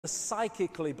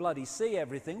psychically bloody see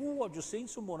everything. Oh, I've just seen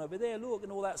someone over there, look,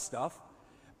 and all that stuff.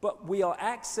 But we are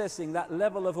accessing that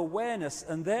level of awareness,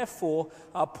 and therefore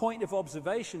our point of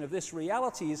observation of this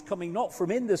reality is coming not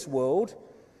from in this world.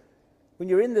 When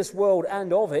you're in this world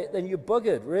and of it, then you're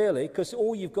buggered, really, because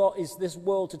all you've got is this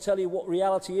world to tell you what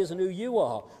reality is and who you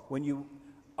are. When you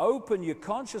open your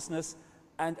consciousness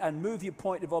and move your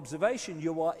point of observation,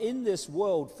 you are in this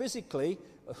world physically,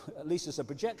 at least as a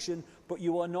projection, but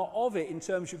you are not of it in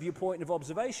terms of your point of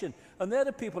observation. And they're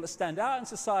the people that stand out in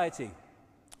society.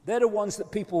 They're the ones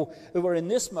that people who are in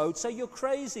this mode say, you're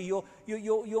crazy,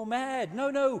 you're mad.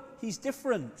 No, he's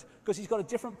different, because he's got a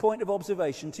different point of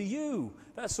observation to you.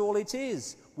 That's all it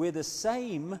is. We're the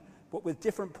same, but with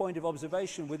different point of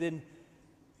observation within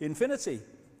infinity.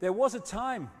 There was a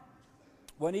time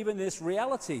when even this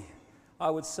reality,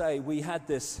 I would say, we had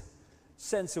this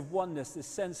sense of oneness, this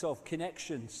sense of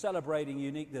connection, celebrating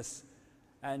uniqueness,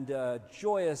 and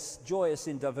joyous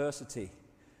in diversity.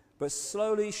 But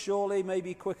slowly, surely,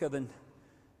 maybe quicker than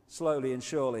slowly and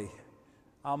surely,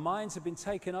 our minds have been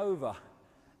taken over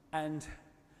and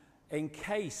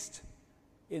encased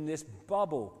in this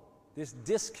bubble, this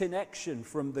disconnection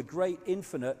from the great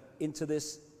infinite into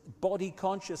this body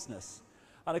consciousness.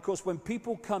 And of course, when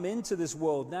people come into this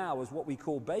world now as what we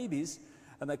call babies,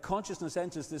 and their consciousness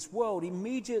enters this world,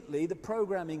 immediately the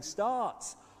programming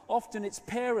starts. Often it's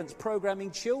parents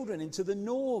programming children into the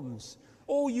norms.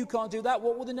 Oh, you can't do that.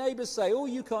 What will the neighbors say? Oh,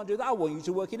 you can't do that. I want you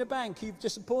to work in a bank. You've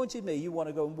disappointed me. You want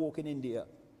to go and walk in India.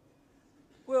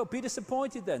 Well, be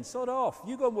disappointed then. Sod off.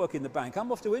 You go and work in the bank.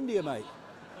 I'm off to India, mate.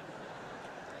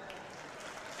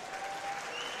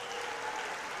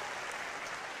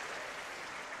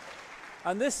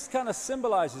 And this kind of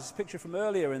symbolizes this picture from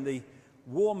earlier in the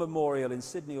War Memorial in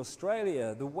Sydney,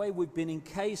 Australia, the way we've been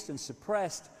encased and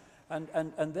suppressed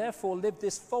and therefore lived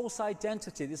this false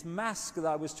identity, this mask that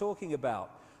I was talking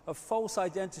about, of false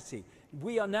identity.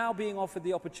 We are now being offered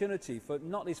the opportunity, for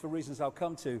not least for reasons I'll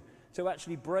come to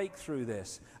actually break through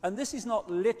this. And this is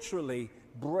not literally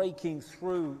breaking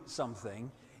through something.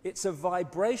 It's a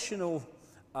vibrational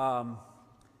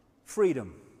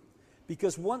freedom.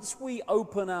 Because once we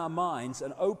open our minds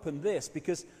and open this,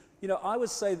 because, you know, I would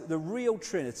say that the real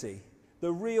Trinity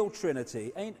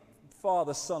ain't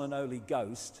Father, Son, and Holy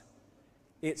Ghost.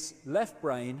 It's left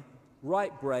brain,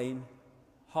 right brain,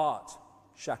 heart,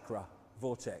 chakra,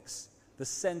 vortex, the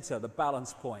center, the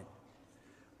balance point.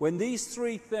 When these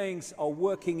three things are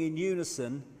working in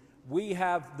unison, we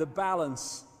have the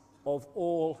balance of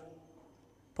all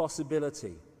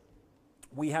possibility.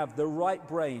 We have the right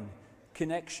brain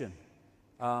connection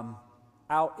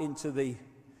out into the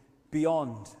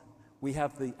beyond. We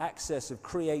have the access of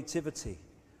creativity,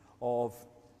 of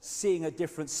seeing a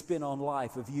different spin on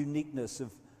life, of uniqueness,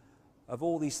 of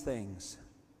all these things.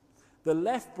 The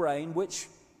left brain, which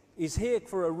is here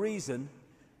for a reason,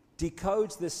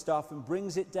 decodes this stuff and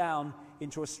brings it down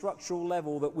into a structural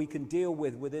level that we can deal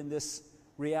with within this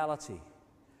reality.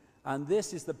 And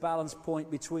this is the balance point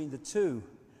between the two,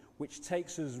 which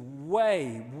takes us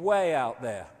way, way out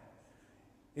there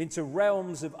into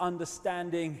realms of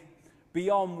understanding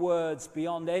beyond words,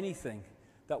 beyond anything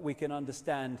that we can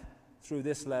understand through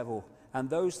this level. And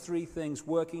those three things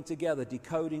working together,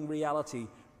 decoding reality,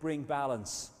 bring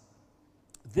balance.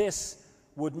 This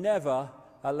would never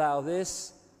allow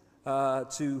this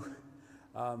to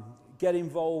get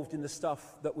involved in the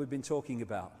stuff that we've been talking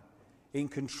about, in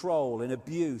control, in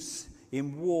abuse,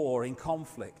 in war, in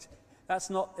conflict.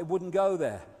 It wouldn't go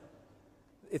there.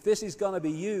 If this is going to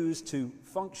be used to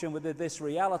function within this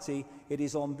reality, it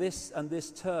is on this and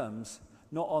this terms,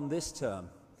 not on this term,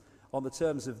 on the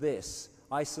terms of this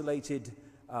isolated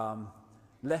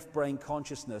left brain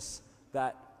consciousness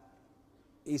that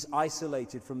is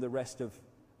isolated from the rest of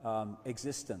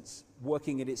existence,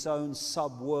 working in its own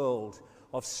sub-world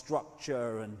of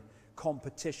structure and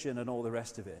competition and all the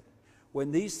rest of it.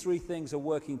 When these three things are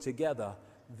working together,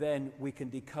 then we can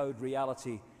decode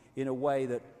reality in a way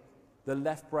that the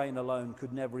left brain alone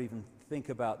could never even think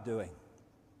about doing.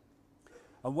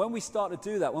 And when we start to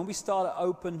do that, when we start to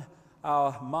open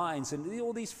our minds, and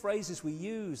all these phrases we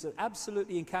use that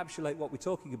absolutely encapsulate what we're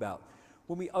talking about,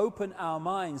 when we open our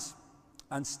minds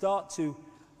and start to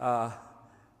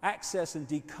access and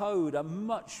decode a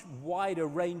much wider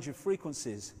range of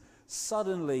frequencies,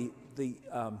 suddenly the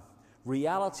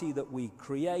reality that we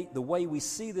create, the way we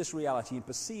see this reality and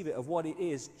perceive it of what it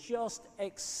is, just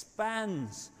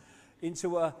expands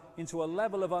into a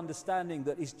level of understanding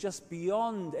that is just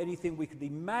beyond anything we could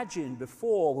imagine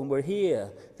before when we're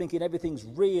here, thinking everything's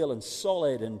real and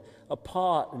solid and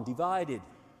apart and divided.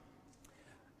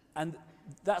 And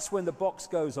that's when the box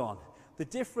goes on. the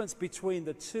difference between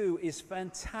the two is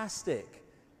fantastic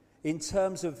in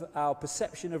terms of our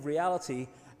perception of reality,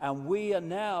 and we are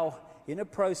now in a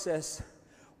process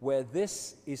where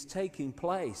this is taking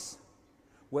place,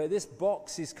 where this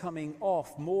box is coming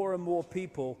off. More and more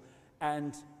people,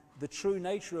 and the true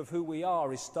nature of who we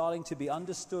are is starting to be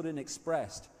understood and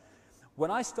expressed.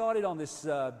 When I started on this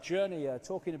journey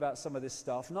talking about some of this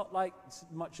stuff, not like as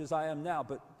much as I am now,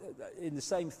 but in the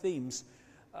same themes,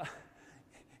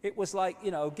 it was like,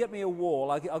 you know, get me a wall,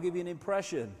 I'll give you an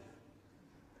impression.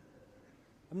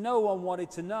 No one wanted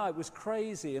to know. It was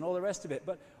crazy and all the rest of it.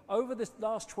 But over the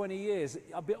last 20 years,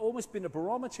 I've almost been a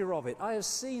barometer of it. I have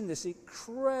seen this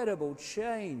incredible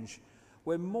change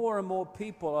where more and more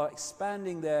people are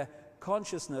expanding their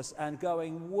consciousness and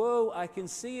going, whoa, I can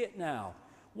see it now.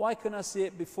 Why couldn't I see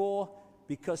it before?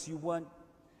 Because you weren't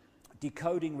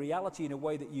decoding reality in a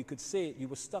way that you could see it. You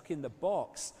were stuck in the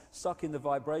box, stuck in the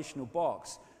vibrational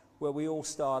box where we all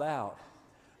start out.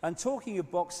 And talking of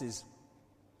boxes,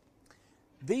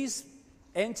 these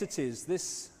entities,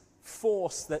 this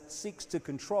force that seeks to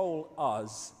control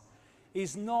us,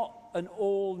 is not an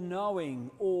all-knowing,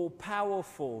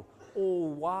 all-powerful,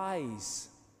 all-wise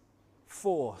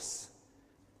force.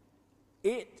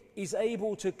 It is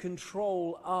able to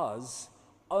control us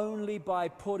only by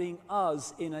putting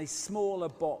us in a smaller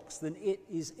box than it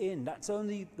is in. That's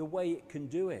only the way it can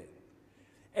do it.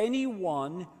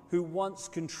 Anyone who wants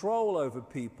control over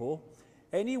people,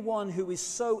 anyone who is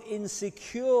so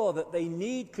insecure that they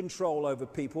need control over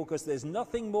people, because there's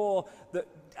nothing more that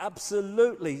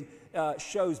absolutely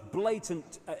shows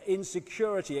blatant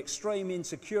insecurity, extreme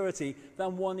insecurity,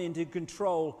 than wanting to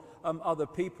control other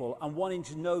people and wanting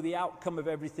to know the outcome of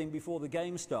everything before the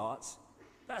game starts.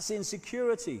 That's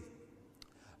insecurity.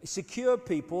 Secure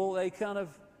people, they kind of,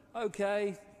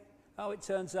 okay, how it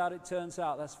turns out,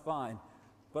 that's fine.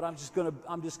 But I'm just going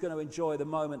to enjoy the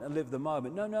moment and live the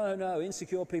moment. No.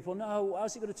 Insecure people, no,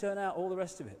 how's it going to turn out? All the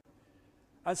rest of it.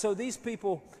 And so these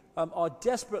people are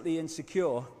desperately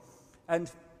insecure,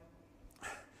 and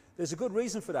there's a good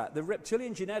reason for that. The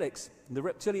reptilian genetics, the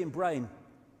reptilian brain,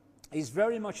 is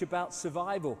very much about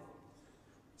survival.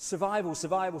 Survival,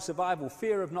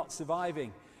 fear of not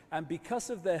surviving. And because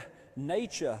of the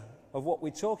nature of what we're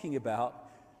talking about,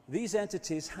 these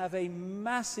entities have a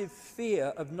massive fear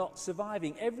of not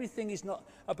surviving. Everything is not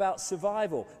about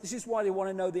survival. This is why they want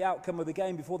to know the outcome of the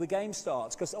game before the game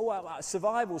starts. Because,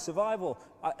 survival.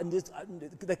 And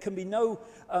there can be no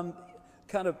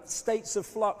kind of states of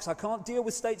flux. I can't deal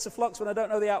with states of flux when I don't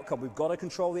know the outcome. We've got to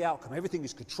control the outcome. Everything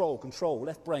is control,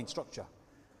 left brain structure.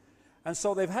 And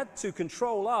so they've had to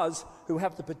control us, who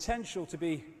have the potential to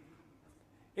be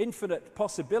infinite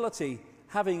possibility,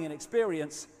 having an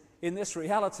experience in this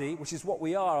reality, which is what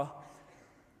we are.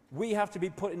 We have to be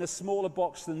put in a smaller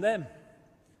box than them.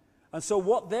 And so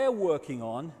what they're working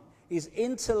on is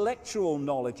intellectual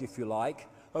knowledge, if you like,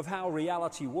 of how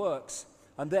reality works,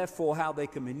 and therefore how they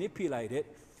can manipulate it,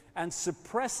 and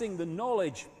suppressing the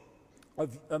knowledge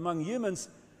among humans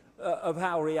of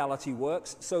how reality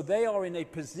works, so they are in a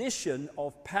position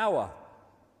of power.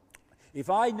 If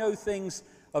I know things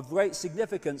of great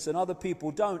significance and other people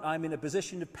don't, I'm in a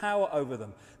position of power over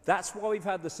them. That's why we've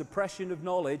had the suppression of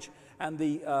knowledge and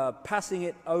the passing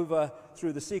it over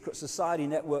through the secret society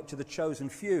network to the chosen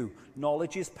few.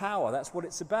 Knowledge is power. That's what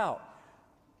it's about.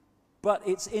 But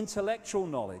it's intellectual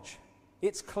knowledge.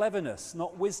 It's cleverness,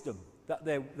 not wisdom, that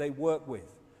they work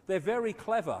with. They're very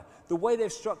clever. The way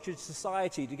they've structured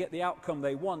society to get the outcome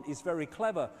they want is very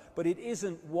clever, but it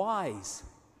isn't wise.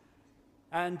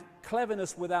 And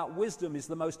cleverness without wisdom is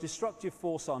the most destructive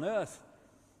force on earth.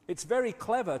 It's very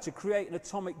clever to create an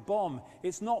atomic bomb.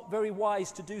 It's not very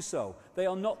wise to do so. They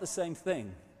are not the same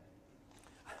thing.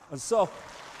 And so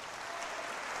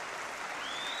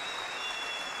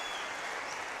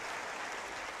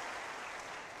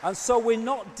we're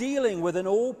not dealing with an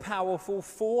all-powerful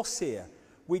force here.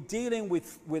 We're dealing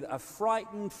with a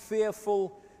frightened,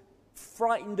 fearful,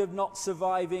 frightened of not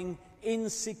surviving,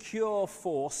 insecure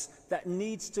force that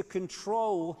needs to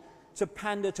control, to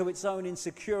pander to its own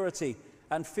insecurity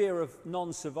and fear of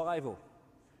non-survival.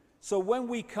 So when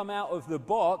we come out of the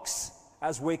box,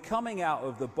 as we're coming out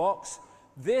of the box,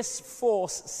 this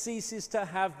force ceases to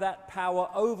have that power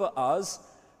over us,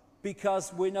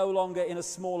 because we're no longer in a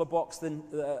smaller box than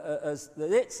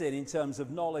it's in terms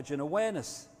of knowledge and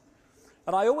awareness.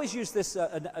 And I always use this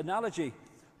analogy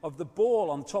of the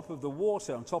ball on top of the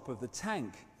water, on top of the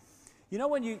tank. You know,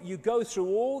 when you go through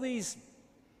all these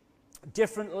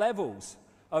different levels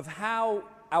of how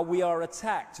we are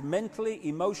attacked mentally,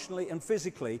 emotionally, and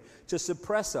physically to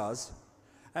suppress us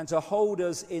and to hold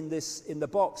us in the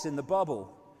box, in the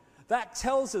bubble. That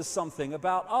tells us something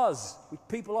about us,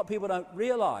 which a lot of people don't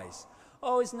realize.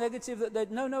 Oh, it's negative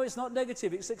that no, it's not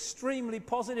negative. It's extremely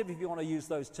positive if you want to use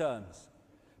those terms.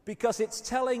 Because it's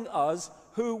telling us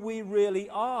who we really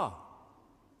are.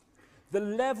 The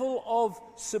level of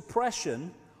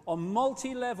suppression on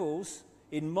multi-levels,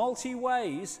 in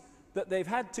multi-ways, that they've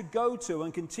had to go to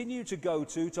and continue to go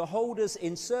to hold us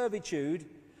in servitude,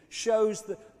 shows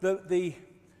the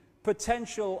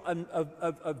potential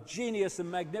of genius and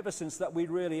magnificence that we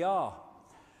really are.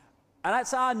 And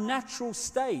that's our natural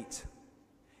state,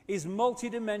 is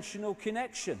multidimensional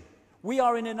connection. We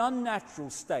are in an unnatural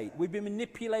state. We've been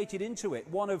manipulated into it,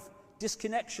 one of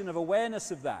disconnection, of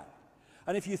awareness of that.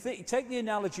 And if you take the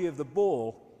analogy of the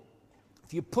ball,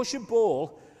 if you push a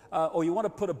ball, or you want to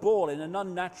put a ball in an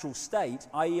unnatural state,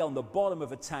 i.e. on the bottom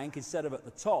of a tank instead of at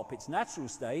the top, its natural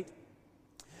state,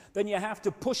 then you have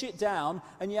to push it down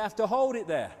and you have to hold it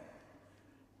there.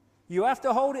 You have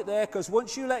to hold it there because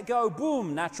once you let go,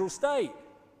 boom, natural state.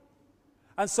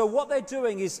 And so what they're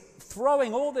doing is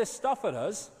throwing all this stuff at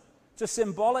us to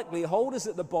symbolically hold us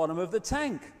at the bottom of the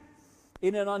tank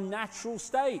in an unnatural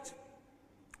state.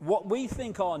 What we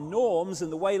think are norms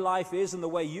and the way life is and the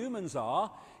way humans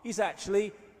are is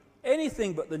actually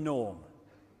anything but the norm.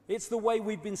 It's the way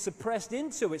we've been suppressed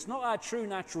into. It's not our true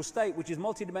natural state, which is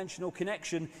multidimensional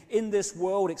connection in this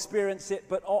world, experience it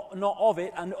but not of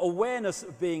it, and awareness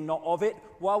of being not of it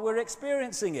while we're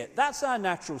experiencing it. That's our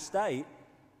natural state.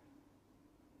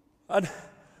 And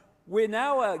we're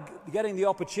now getting the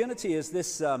opportunity as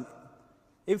this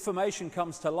information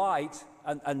comes to light,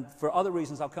 and for other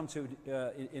reasons I'll come to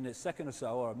in a second or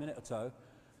so, or a minute or so,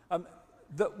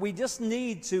 that we just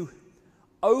need to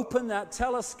open that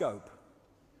telescope,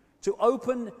 to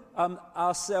open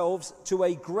ourselves to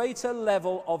a greater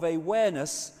level of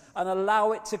awareness and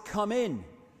allow it to come in.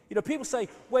 You know, people say,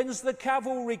 when's the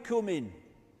cavalry coming?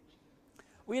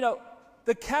 Well, you know,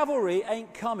 the cavalry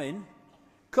ain't coming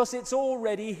because it's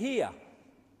already here.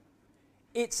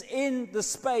 It's in the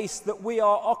space that we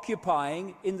are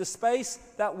occupying, in the space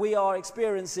that we are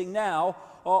experiencing now,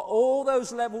 are all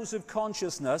those levels of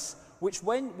consciousness which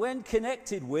when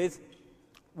connected with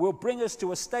will bring us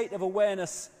to a state of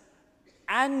awareness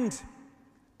and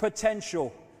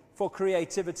potential for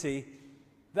creativity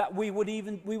that we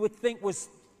would think was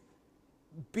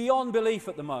beyond belief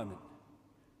at the moment.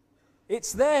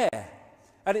 It's there.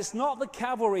 And it's not the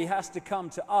cavalry has to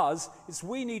come to us, it's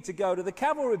we need to go to the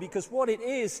cavalry, because what it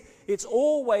is, it's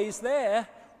always there.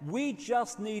 We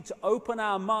just need to open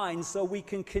our minds so we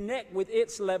can connect with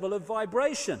its level of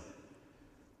vibration.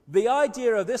 The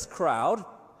idea of this crowd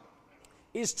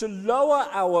is to lower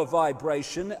our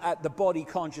vibration at the body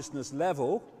consciousness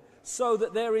level so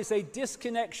that there is a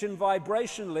disconnection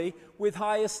vibrationally with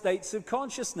higher states of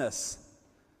consciousness.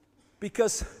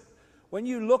 Because when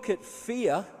you look at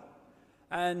fear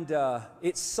and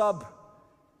its sub-parts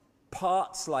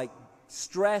like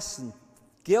stress and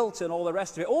guilt and all the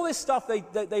rest of it, all this stuff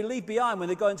they leave behind when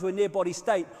they go into a near-body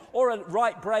state or a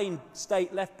right brain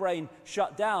state, left brain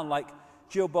shut down like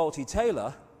Jill Bolte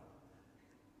Taylor.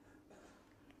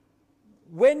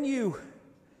 When you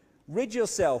rid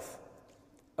yourself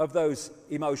of those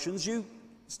emotions, you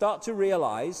start to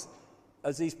realize,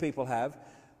 as these people have,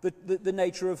 the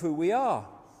nature of who we are.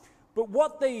 But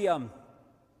what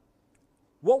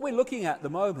we're looking at the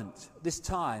moment, this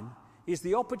time, is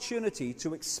the opportunity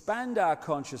to expand our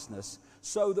consciousness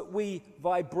so that we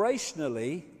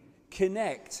vibrationally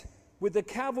connect with the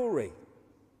cavalry.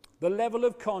 The level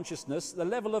of consciousness, the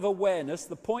level of awareness,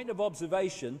 the point of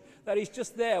observation that is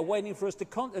just there waiting for us to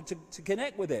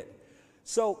connect with it.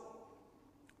 So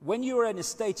when you are in a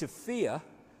state of fear,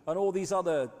 and all these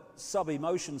other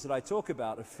sub-emotions that I talk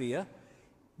about of fear,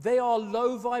 they are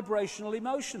low vibrational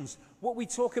emotions. What we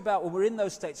talk about when we're in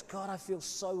those states, God, I feel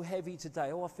so heavy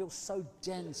today. Oh, I feel so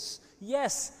dense.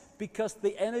 Yes, because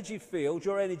the energy field,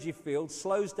 your energy field,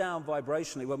 slows down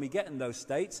vibrationally when we get in those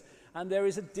states, and there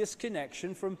is a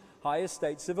disconnection from higher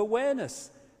states of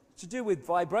awareness. It's to do with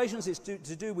vibrations, it's to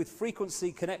do with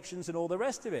frequency connections and all the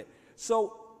rest of it.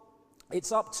 So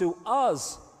it's up to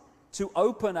us to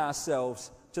open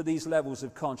ourselves to these levels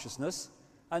of consciousness,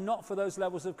 and not for those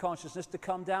levels of consciousness to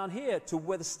come down here to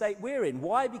where the state we're in.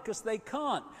 Why? Because they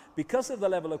can't. Because of the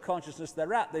level of consciousness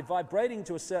they're at, they're vibrating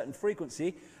to a certain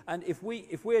frequency, and if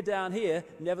we're down here,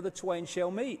 never the twain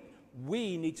shall meet.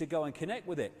 We need to go and connect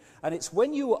with it. And it's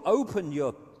when you open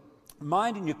your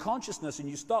mind and your consciousness and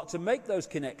you start to make those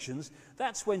connections,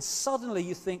 that's when suddenly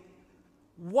you think,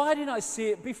 why didn't I see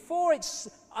it before?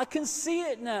 I can see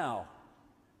it now.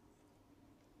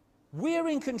 We're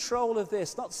in control of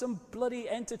this, not some bloody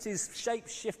entities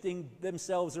shape-shifting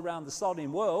themselves around the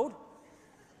sodding world.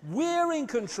 We're in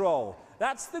control.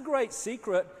 That's the great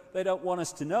secret they don't want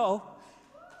us to know.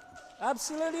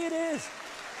 Absolutely it is.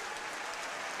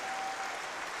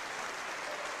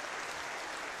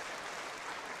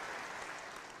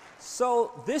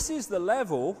 So this is the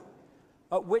level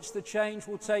at which the change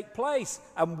will take place.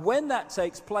 And when that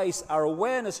takes place, our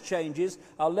awareness changes,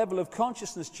 our level of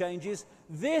consciousness changes.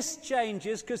 This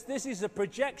changes because this is a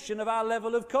projection of our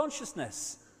level of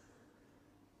consciousness.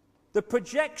 The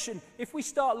projection, if we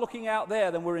start looking out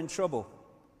there, then we're in trouble.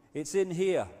 It's in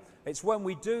here. It's when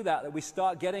we do that that we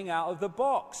start getting out of the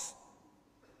box.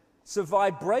 It's a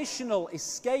vibrational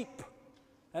escape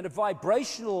and a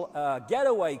vibrational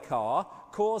getaway car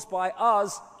caused by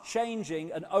us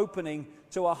changing and opening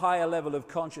to a higher level of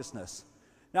consciousness.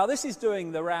 Now, this is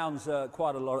doing the rounds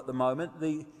quite a lot at the moment.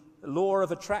 The law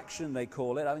of attraction, they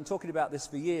call it. I've been talking about this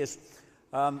for years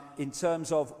in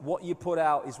terms of what you put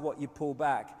out is what you pull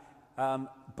back.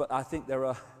 But I think there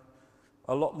are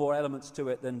a lot more elements to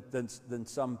it than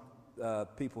some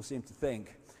people seem to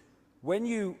think. When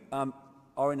you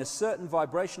are in a certain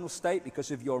vibrational state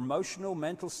because of your emotional,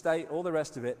 mental state, all the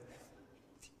rest of it,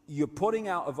 you're putting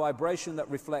out a vibration that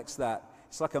reflects that.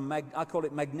 It's like I call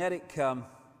it magnetic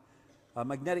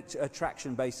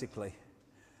attraction, basically.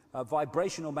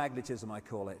 Vibrational magnetism, I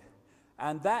call it.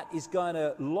 And that is going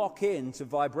to lock into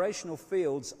vibrational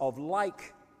fields of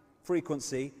like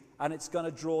frequency, and it's going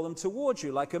to draw them towards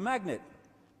you like a magnet.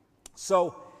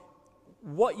 So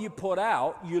what you put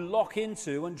out, you lock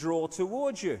into and draw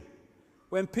towards you.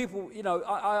 When people, you know,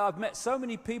 I've met so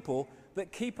many people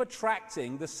that keep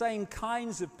attracting the same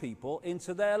kinds of people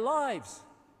into their lives.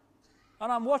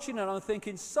 And I'm watching it and I'm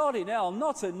thinking, soddy hell,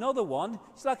 not another one.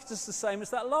 It's like it's just the same as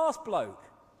that last bloke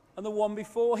and the one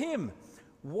before him.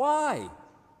 Why?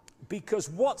 Because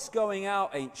what's going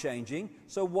out ain't changing,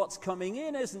 so what's coming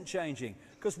in isn't changing.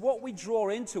 Because what we draw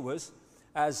into us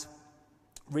as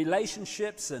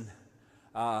relationships and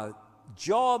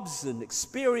jobs and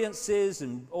experiences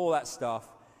and all that stuff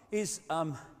is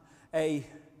a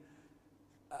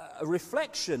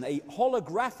reflection, a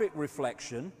holographic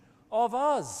reflection of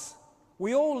us.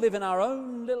 We all live in our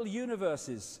own little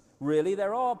universes, really.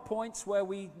 There are points where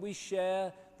we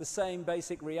share the same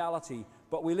basic reality,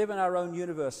 but we live in our own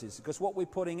universes because what we're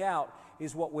putting out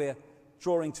is what we're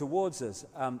drawing towards us.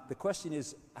 The question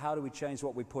is, how do we change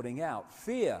what we're putting out?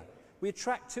 Fear. We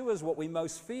attract to us what we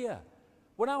most fear.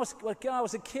 When I was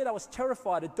a kid, I was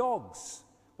terrified of dogs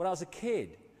when I was a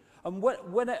kid. And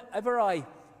whenever I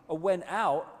went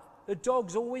out, the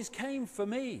dogs always came for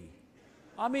me.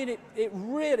 I mean, it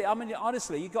really, I mean,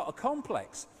 honestly, you got a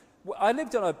complex. I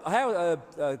lived on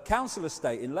a council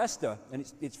estate in Leicester,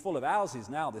 and it's full of houses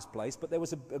now, this place, but there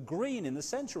was a green in the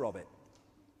centre of it.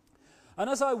 And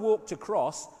as I walked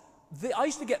across, I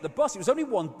used to get the bus. It was only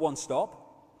one stop.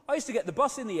 I used to get the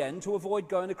bus in the end to avoid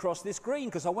going across this green,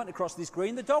 because I went across this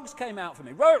green, the dogs came out for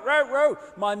me. Row, row, row.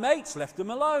 My mates left them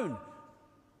alone.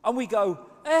 And we go,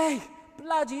 hey,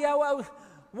 bloody hell,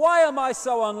 why am I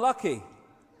so unlucky?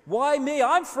 Why me?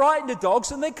 I'm frightened of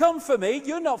dogs and they come for me.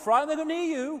 You're not frightened, they're going to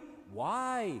eat you.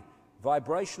 Why?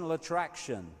 Vibrational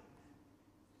attraction.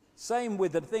 Same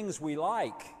with the things we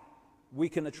like. We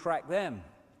can attract them.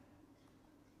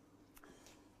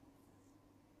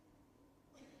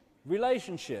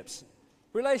 Relationships.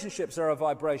 Relationships are a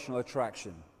vibrational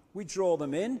attraction. We draw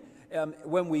them in.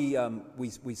 When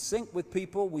we sync with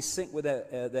people, we sync with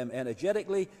them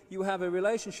energetically, you have a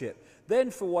relationship.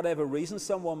 Then, for whatever reason,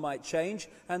 someone might change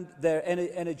and their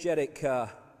energetic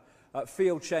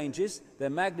field changes, their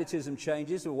magnetism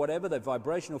changes, or whatever, their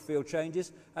vibrational field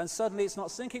changes, and suddenly it's not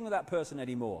syncing with that person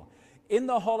anymore. In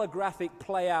the holographic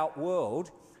play-out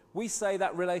world, we say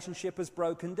that relationship has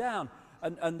broken down,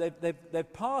 and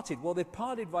they've parted. Well, they've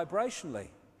parted vibrationally.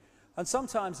 And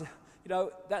sometimes, you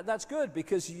know, that's good,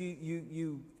 because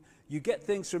you get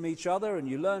things from each other and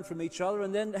you learn from each other,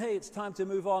 and then, hey, it's time to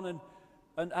move on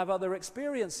and have other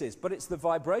experiences. But it's the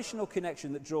vibrational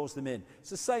connection that draws them in. It's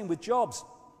the same with jobs.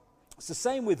 It's the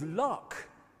same with luck.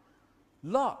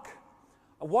 Luck.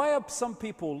 Why are some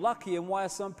people lucky and why are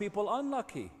some people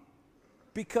unlucky?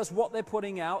 Because what they're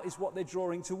putting out is what they're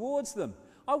drawing towards them.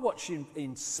 I watch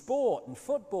in sport and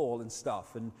football and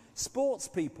stuff, and sports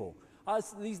people.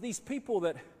 These people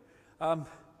that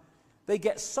they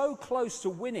get so close to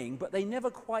winning, but they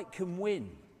never quite can win.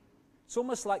 It's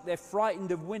almost like they're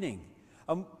frightened of winning.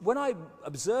 And when I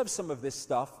observe some of this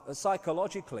stuff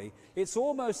psychologically, it's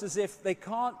almost as if they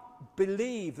can't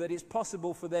believe that it's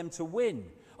possible for them to win.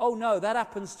 Oh no, that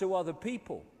happens to other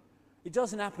people. It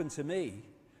doesn't happen to me.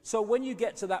 So when you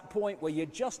get to that point where you're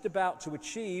just about to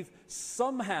achieve,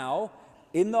 somehow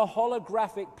in the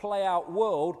holographic play-out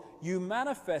world, you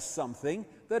manifest something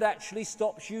that actually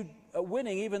stops you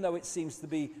winning, even though it seems to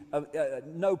be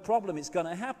no problem, it's going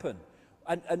to happen.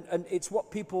 And it's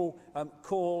what people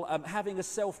call having a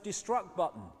self-destruct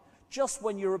button. Just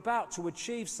when you're about to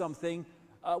achieve something,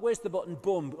 where's the button?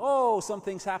 Boom! Oh,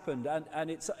 something's happened,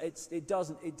 and it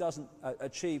doesn't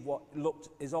achieve what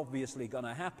is obviously going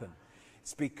to happen.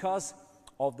 It's because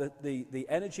of the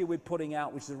energy we're putting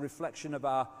out, which is a reflection of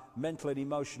our mental and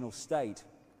emotional state.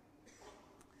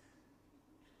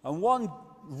 And one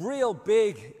real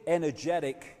big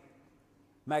energetic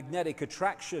magnetic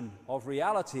attraction of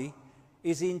reality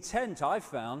is intent. I've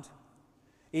found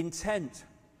intent.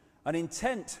 An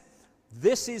intent.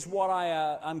 This is what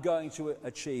I'm going to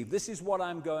achieve. This is what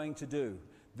I'm going to do.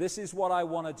 This is what I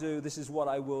want to do. This is what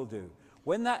I will do.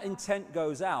 When that intent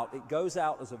goes out, it goes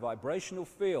out as a vibrational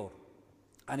field,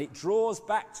 and it draws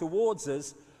back towards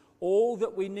us all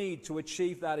that we need to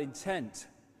achieve that intent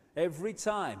every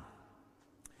time.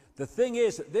 The thing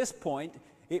is, at this point,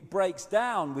 it breaks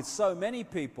down with so many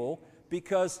people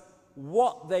because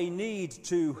what they need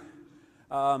to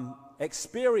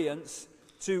experience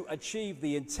to achieve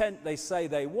the intent they say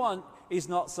they want is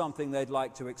not something they'd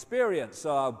like to experience.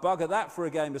 So I'll bugger that for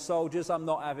a game of soldiers. I'm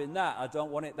not having that. I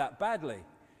don't want it that badly.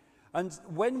 And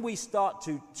when we start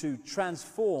to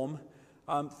transform,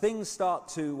 things start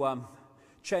to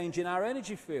change in our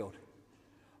energy field.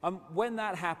 When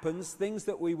that happens, things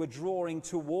that we were drawing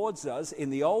towards us in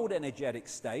the old energetic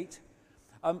state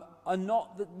are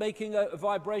not making a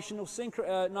vibrational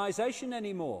synchronization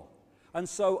anymore. And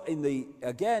so in the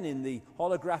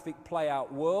holographic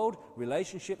play-out world,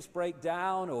 relationships break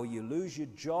down, or you lose your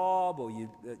job, or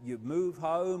you move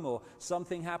home, or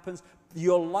something happens.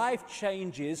 Your life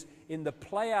changes in the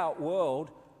play-out world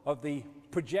of the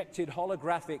projected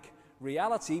holographic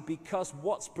reality because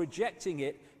what's projecting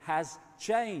it has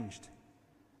changed.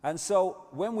 And so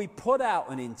when we put out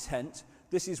an intent,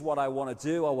 this is what I want to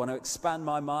do. I want to expand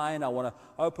my mind. I want to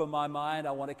open my mind.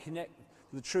 I want to connect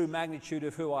the true magnitude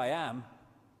of who I am.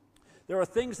 There are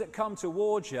things that come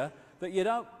towards you that you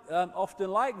don't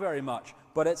often like very much,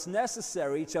 but it's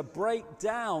necessary to break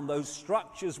down those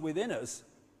structures within us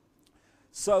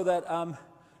so that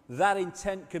that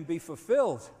intent can be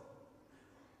fulfilled.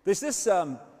 There's this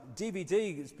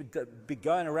DVD that's been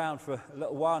going around for a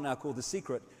little while now called The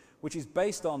Secret, which is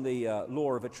based on the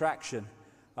law of attraction.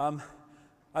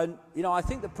 And, you know, I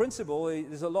think the principle,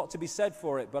 there's a lot to be said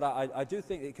for it, but I do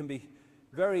think it can be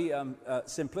very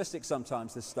simplistic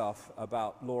sometimes, this stuff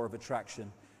about law of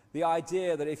attraction. The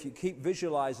idea that if you keep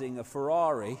visualizing a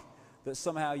Ferrari, that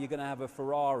somehow you're going to have a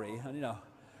Ferrari, and, you know,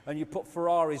 and you put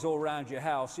Ferraris all around your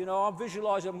house. You know, I'm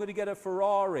visualizing I'm going to get a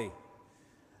Ferrari.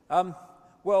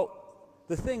 Well,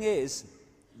 the thing is,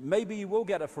 maybe you will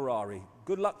get a Ferrari.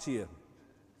 Good luck to you.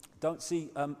 Don't see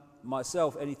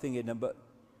myself anything in them, but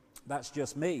that's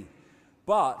just me.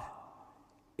 But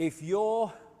if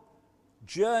your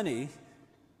journey,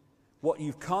 what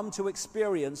you've come to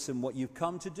experience and what you've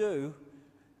come to do,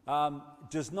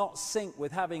 does not sync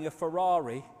with having a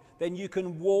Ferrari, then you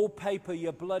can wallpaper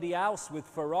your bloody house with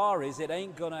Ferraris. It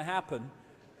ain't going to happen.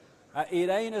 It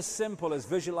ain't as simple as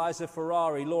visualize a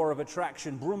Ferrari, law of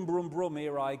attraction, brum, brum, brum,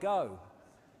 here I go.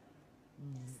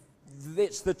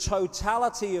 It's the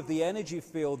totality of the energy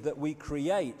field that we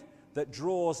create that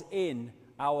draws in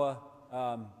our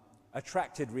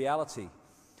attracted reality.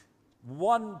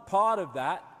 One part of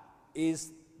that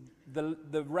is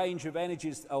the range of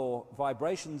energies or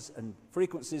vibrations and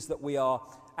frequencies that we are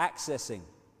accessing.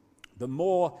 The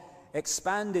more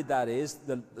expanded that is,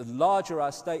 the larger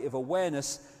our state of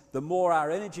awareness, the more our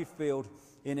energy field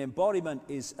in embodiment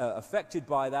is affected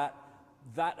by that.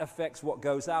 That affects what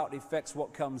goes out, it affects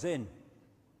what comes in.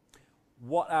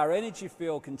 What our energy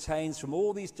field contains from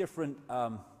all these different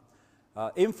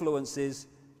influences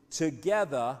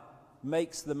together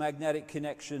makes the magnetic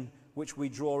connection which we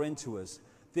draw into us.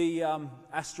 The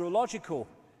astrological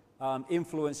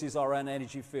influences our own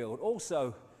energy field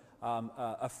also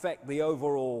affect the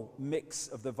overall mix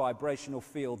of the vibrational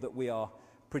field that we are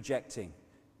projecting.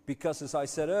 Because, as I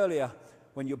said earlier,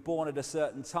 when you're born at a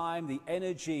certain time, the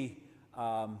energy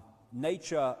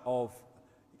nature of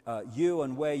you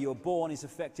and where you're born is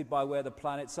affected by where the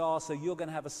planets are, so you're going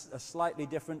to have a slightly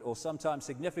different or sometimes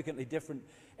significantly different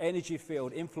energy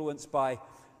field influenced by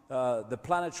the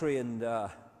planetary and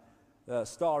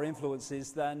star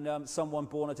influences than someone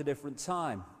born at a different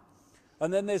time.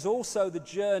 And then there's also the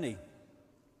journey.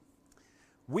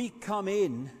 We come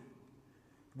in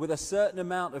with a certain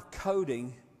amount of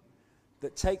coding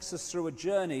that takes us through a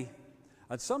journey,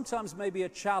 and sometimes maybe a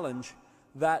challenge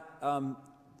that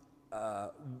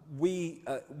we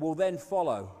will then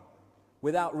follow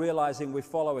without realizing we're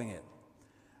following it.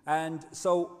 And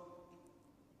so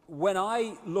when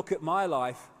I look at my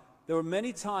life, there are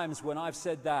many times when I've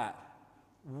said that.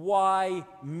 Why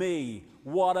me?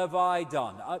 What have I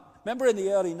done? I remember in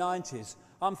the early 90s,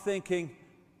 I'm thinking,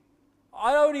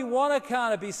 I only want to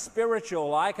kind of be spiritual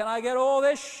like, and I get all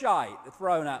this shite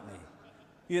thrown at me.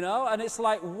 You know, and it's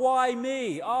like, why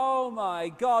me? Oh my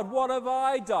God, what have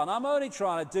I done? I'm only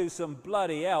trying to do some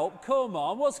bloody help. Come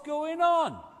on, what's going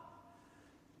on?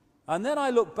 And then I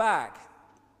look back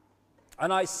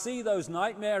and I see those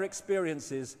nightmare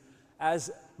experiences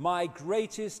as my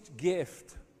greatest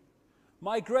gift.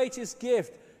 My greatest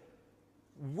gift.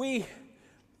 We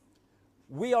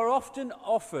are often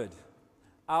offered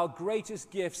our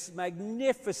greatest gifts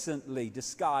magnificently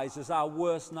disguised as our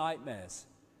worst nightmares.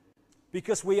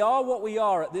 Because we are what we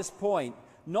are at this point,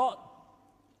 not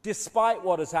despite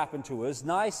what has happened to us,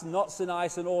 nice, not so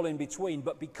nice, and all in between,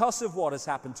 but because of what has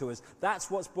happened to us.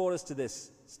 That's what's brought us to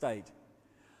this state.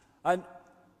 And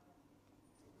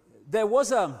there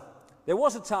was a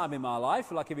time in my life,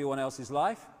 like everyone else's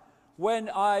life, when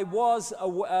I was,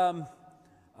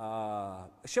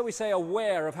 shall we say,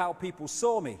 aware of how people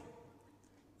saw me.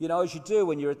 You know, as you do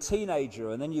when you're a teenager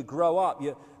and then you grow up,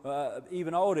 you're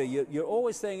even older, you're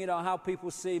always saying, you know, how people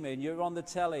see me, and you're on the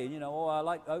telly, and, you know,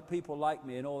 I hope people like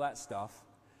me and all that stuff.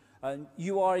 And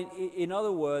you are, in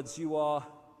other words, you are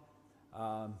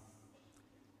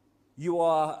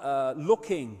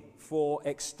looking for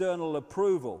external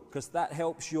approval, because that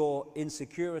helps your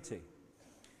insecurity.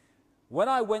 When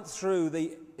I went through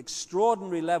the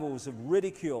extraordinary levels of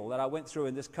ridicule that I went through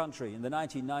in this country, in the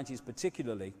 1990s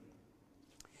particularly,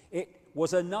 it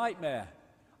was a nightmare.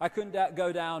 I couldn't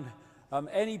go down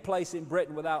any place in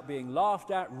Britain without being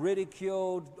laughed at,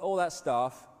 ridiculed, all that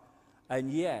stuff.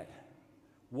 And yet,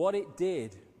 what it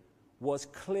did was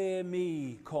clear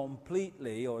me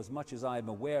completely, or as much as I'm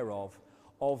aware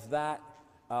of that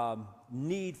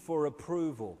need for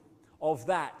approval, of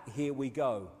that, here we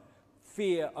go,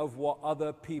 fear of what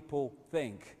other people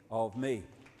think of me.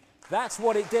 That's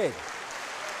what it did.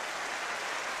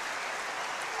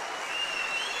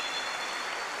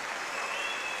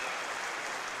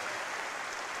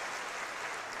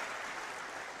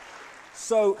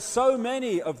 So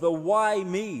many of the why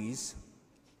me's,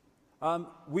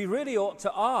 we really ought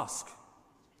to ask,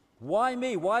 why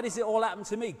me? Why does it all happen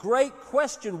to me? Great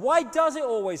question. Why does it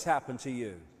always happen to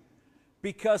you?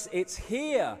 Because it's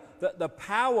here that the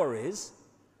power is.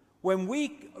 When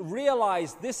we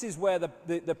realize this is where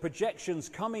the projection's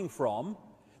coming from,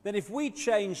 then if we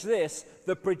change this,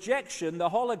 the projection, the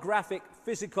holographic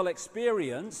physical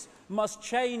experience, must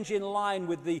change in line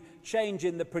with the change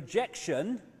in the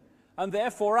projection. And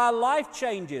therefore our life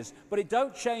changes, but it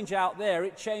don't change out there,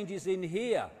 it changes in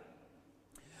here.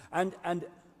 And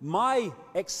my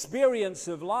experience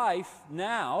of life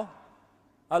now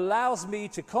allows me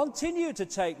to continue to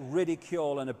take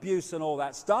ridicule and abuse and all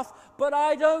that stuff, but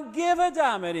I don't give a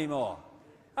damn anymore.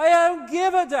 I don't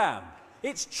give a damn.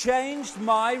 It's changed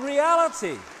my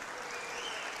reality.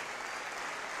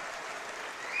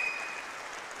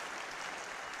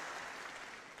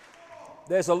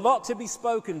 There's a lot to be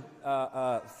spoken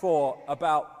for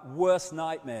about worst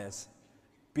nightmares,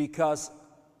 because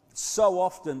so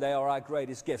often they are our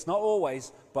greatest gifts. Not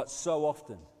always, but so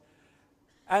often.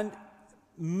 And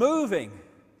moving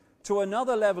to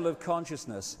another level of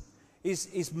consciousness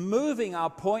is moving our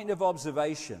point of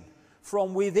observation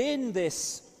from within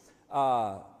this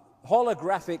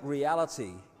holographic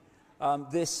reality,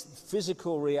 this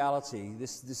physical reality,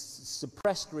 this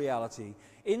suppressed reality,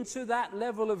 into that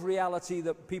level of reality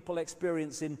that people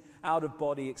experience in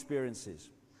out-of-body experiences.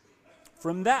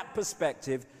 From that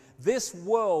perspective, this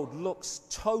world looks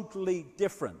totally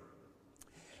different.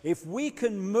 If we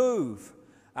can move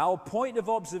our point of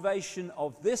observation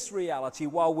of this reality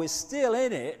while we're still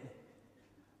in it,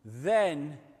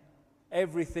 then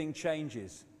everything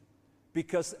changes.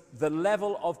 Because the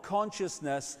level of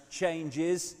consciousness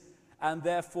changes, and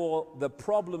therefore the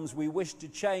problems we wish to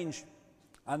change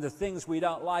and the things we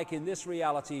don't like in this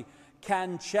reality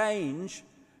can change,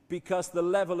 because the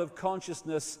level of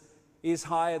consciousness is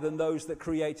higher than those that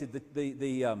created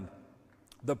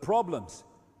the problems.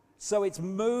 So it's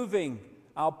moving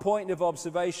our point of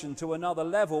observation to another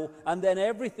level, and then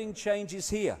everything changes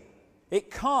here.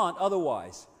 It can't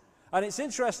otherwise. And it's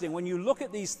interesting, when you look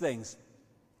at these things,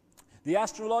 the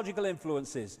astrological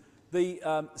influences, the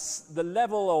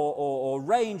level or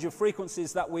range of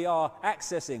frequencies that we are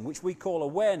accessing, which we call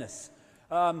awareness,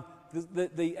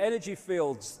 the energy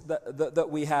fields that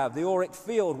we have, the auric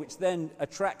field, which then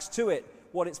attracts to it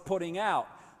what it's putting out,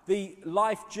 the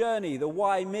life journey, the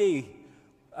why me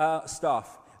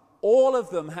stuff, all of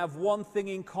them have one thing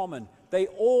in common. They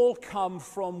all come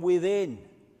from within.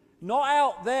 Not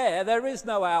out there. There is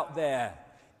no out there.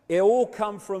 It all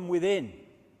come from within.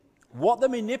 What the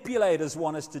manipulators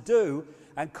want us to do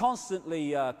and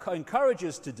constantly encourage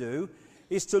us to do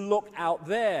is to look out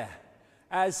there.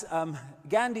 As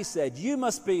Gandhi said, you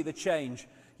must be the change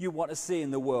you want to see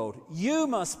in the world. You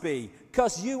must be,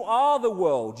 because you are the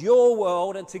world, your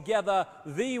world, and together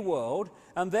the world.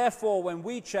 And therefore, when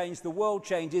we change, the world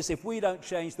changes. If we don't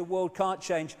change, the world can't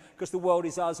change, because the world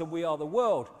is us and we are the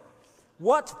world.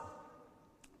 What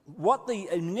the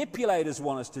manipulators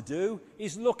want us to do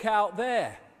is look out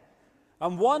there.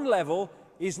 And one level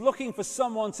is looking for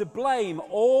someone to blame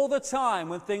all the time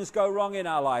when things go wrong in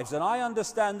our lives. And I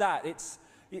understand that.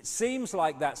 It seems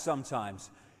like that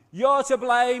sometimes. You're to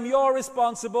blame, you're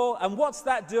responsible, and what's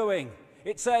that doing?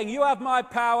 It's saying, you have my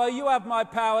power, you have my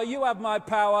power, you have my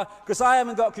power, because I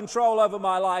haven't got control over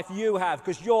my life, you have,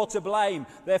 because you're to blame,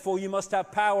 therefore you must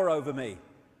have power over me.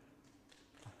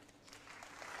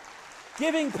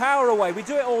 Giving power away, we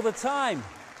do it all the time.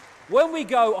 When we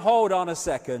go, hold on a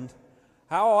second,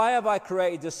 how have I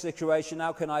created this situation,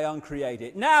 how can I uncreate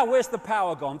it? Now, where's the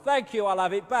power gone? Thank you, I'll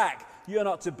have it back. You're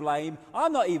not to blame,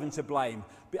 I'm not even to blame.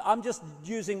 I'm just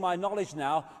using my knowledge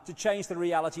now to change the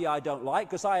reality I don't like,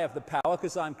 because I have the power,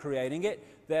 because I'm creating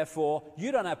it. Therefore,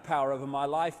 you don't have power over my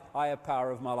life, I have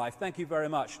power over my life. Thank you very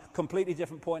much. Completely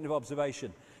different point of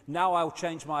observation. Now I'll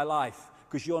change my life,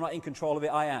 because you're not in control of it,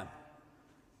 I am.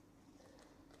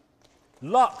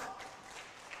 Luck.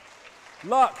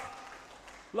 Luck.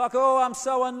 Luck, oh, I'm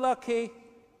so unlucky.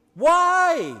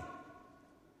 Why?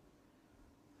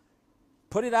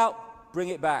 Put it out, bring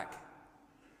it back.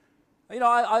 You know,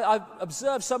 I've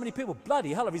observed so many people,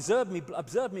 bloody hell, I've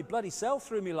observed me bloody self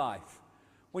through my life.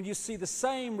 When you see the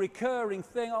same recurring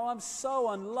thing, oh, I'm so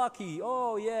unlucky,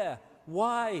 oh yeah.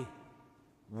 Why?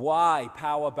 Why?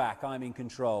 Power back, I'm in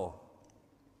control.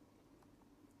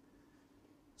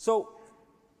 So,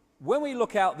 when we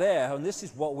look out there, and this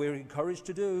is what we're encouraged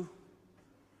to do,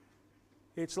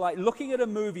 it's like looking at a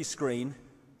movie screen,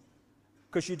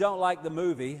 because you don't like the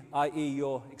movie, i.e.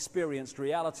 your experienced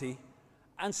reality,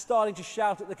 and starting to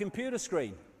shout at the computer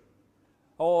screen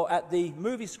or at the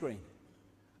movie screen.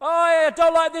 Oh, yeah, I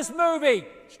don't like this movie.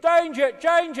 Change it,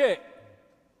 change it.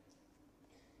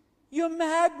 You're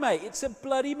mad, mate. It's a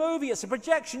bloody movie. It's a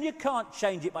projection. You can't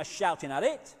change it by shouting at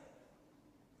it.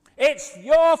 It's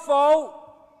your fault.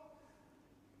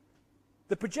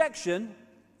 The projection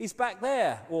is back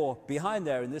there, or behind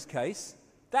there in this case.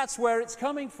 That's where it's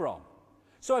coming from.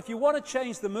 So if you want to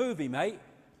change the movie, mate,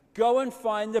 go and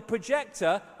find the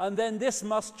projector, and then this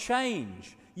must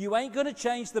change. You ain't going to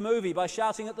change the movie by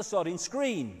shouting at the sodding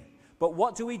screen. But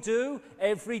what do?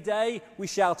 Every day we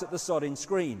shout at the sodding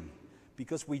screen,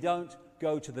 because we don't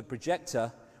go to the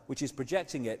projector, which is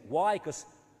projecting it. Why? Because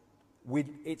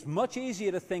it's much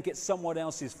easier to think it's someone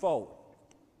else's fault.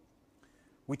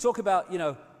 We talk about, you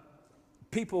know,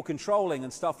 people controlling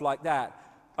and stuff like that.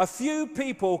 A few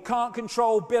people can't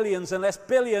control billions unless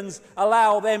billions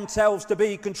allow themselves to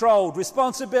be controlled.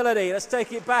 Responsibility, let's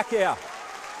take it back here.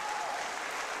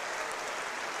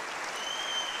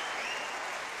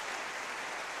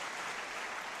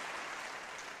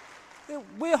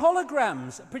 We're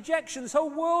holograms, projections, the whole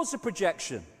world's a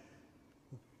projection.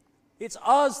 It's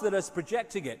us that is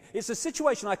projecting it. It's a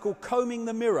situation I call combing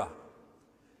the mirror.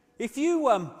 If you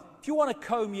want to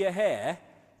comb your hair,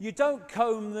 you don't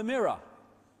comb the mirror,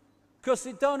 because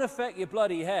it don't affect your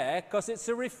bloody hair, because it's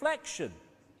a reflection.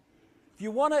 If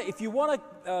you want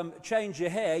to change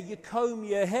your hair, you comb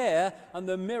your hair, and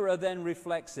the mirror then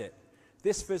reflects it.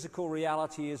 This physical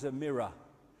reality is a mirror,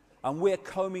 and we're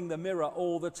combing the mirror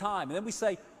all the time. And then we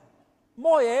say,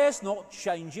 my hair's not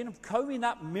changing, I'm combing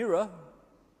that mirror.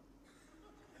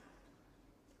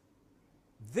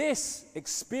 This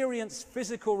experienced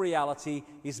physical reality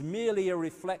is merely a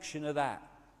reflection of that.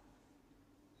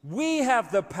 We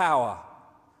have the power.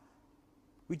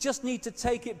 We just need to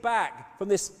take it back from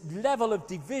this level of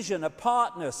division,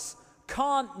 apartness,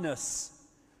 can'tness,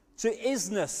 to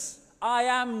isness, I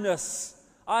amness.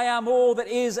 I am all that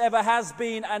is, ever has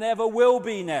been, and ever will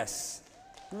be-ness.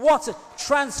 What a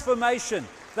transformation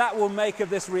that will make of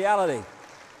this reality.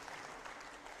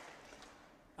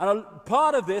 And a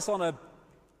part of this on a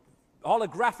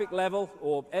holographic level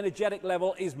or energetic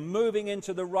level is moving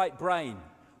into the right brain.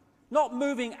 Not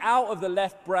moving out of the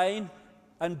left brain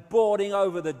and boarding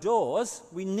over the doors.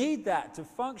 We need that to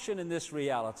function in this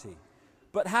reality.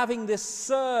 But having this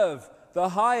serve the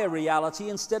higher reality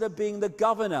instead of being the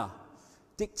governor,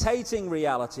 dictating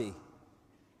reality.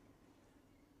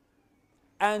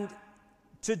 And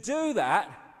to do that,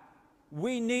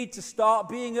 we need to start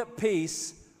being at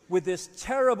peace with this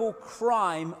terrible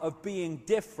crime of being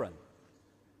different.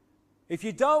 If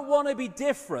you don't want to be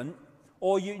different,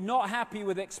 or you're not happy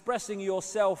with expressing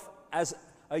yourself as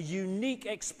a unique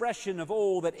expression of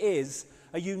all that is,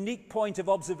 a unique point of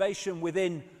observation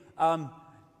within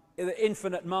the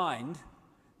infinite mind,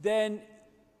 then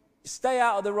stay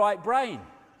out of the right brain.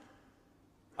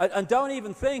 And don't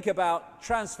even think about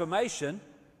transformation,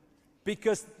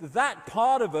 because that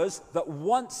part of us that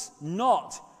wants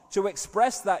not to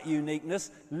express that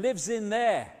uniqueness lives in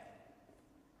there.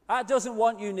 That doesn't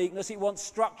want uniqueness, it wants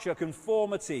structure,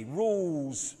 conformity,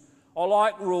 rules. I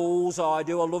like rules, I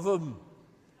do, I love them.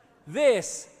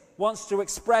 This wants to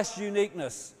express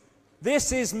uniqueness.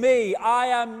 This is me, I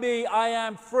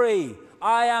am free.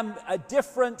 I am a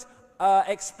different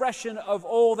expression of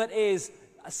all that is.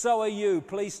 So are you,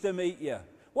 pleased to meet you.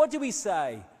 What do we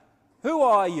say? Who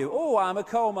are you? Oh, I'm a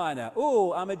coal miner.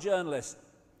 Oh, I'm a journalist.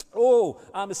 Oh,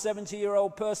 I'm a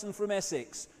 70-year-old person from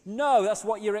Essex. No, that's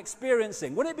what you're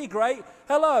experiencing. Wouldn't it be great?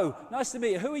 Hello, nice to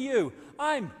meet you. Who are you?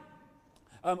 I'm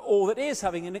all that is,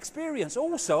 having an experience.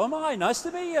 Oh, so am I. Nice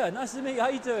to meet you. Nice to meet you. How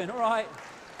you doing? All right.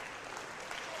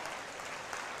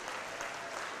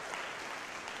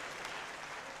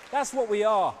 That's what we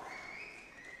are.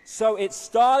 So it's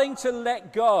starting to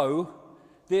let go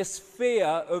this fear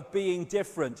of being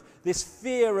different, this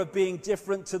fear of being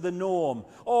different to the norm.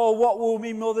 Oh, what will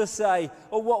my mother say?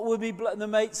 Or what will the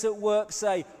mates at work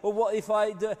say? Or what if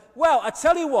I do? Well, I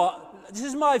tell you what, this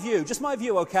is my view, just my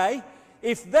view, okay?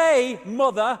 If they,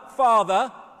 mother,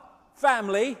 father,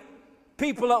 family,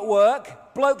 people at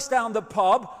work, blokes down the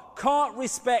pub, can't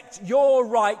respect your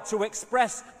right to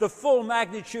express the full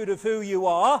magnitude of who you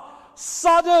are,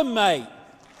 Sodom, mate.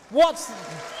 What's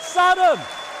Sodom?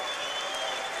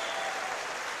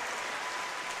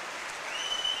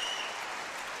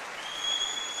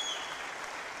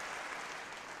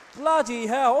 Bloody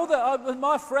hell.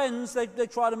 My friends, they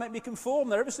try to make me conform.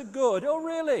 They're ever so good. Oh,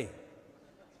 really?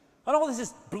 And all this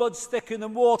is blood thicker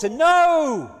than water.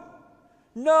 No!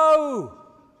 No!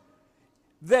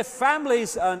 Their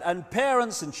families and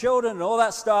parents and children and all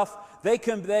that stuff, they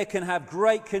can have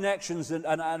great connections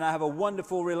and have a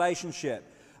wonderful relationship.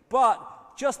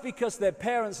 But just because they're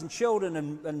parents and children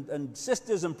and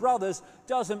sisters and brothers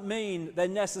doesn't mean they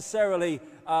necessarily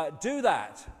do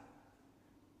that.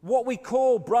 What we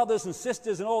call brothers and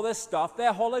sisters and all this stuff,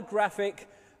 they're holographic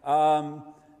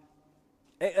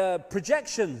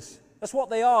projections. That's what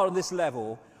they are on this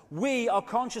level. We are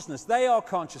consciousness. They are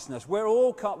consciousness. We're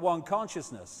all one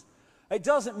consciousness. It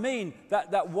doesn't mean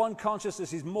that one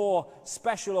consciousness is more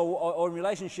special or in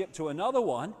relationship to another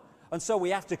one, and so we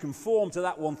have to conform to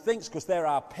that one thinks because they're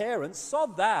our parents.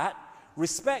 Sod that.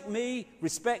 Respect me,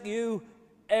 respect you.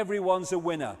 Everyone's a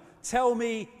winner. Tell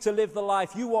me to live the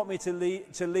life you want me to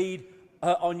lead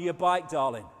on your bike,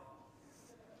 darling.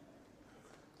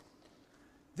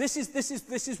 This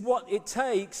is what it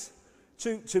takes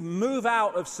to move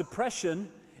out of suppression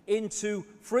into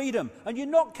freedom. And you're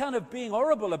not kind of being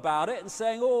horrible about it and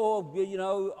saying, oh, you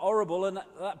know, horrible and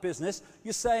that business.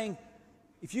 You're saying,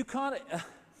 if you can't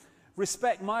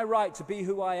respect my right to be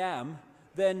who I am,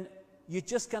 then you're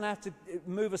just going to have to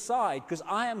move aside, because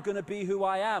I am going to be who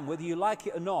I am, whether you like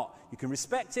it or not. You can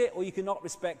respect it or you cannot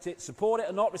respect it, support it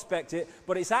or not respect it,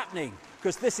 but it's happening,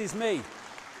 because this is me.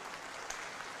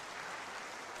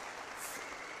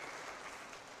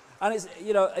 And it's,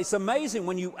 you know, it's amazing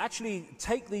when you actually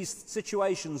take these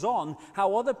situations on,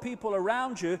 how other people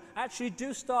around you actually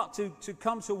do start to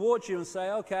come towards you and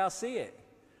say, okay, I'll see it.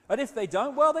 And if they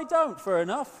don't, well, they don't, fair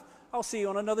enough. I'll see you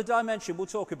on another dimension, we'll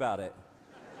talk about it.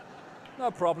 No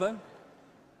problem.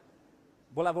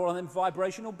 We'll have one of them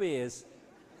vibrational beers.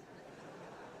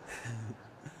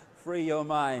 Free your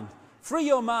mind. Free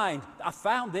your mind. I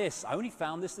found this. I only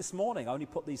found this morning. I only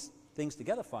put these things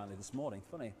together finally this morning.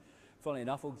 Funny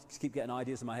enough, I'll just keep getting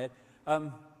ideas in my head.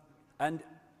 And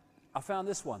I found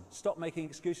this one. Stop making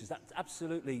excuses. That's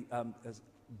absolutely a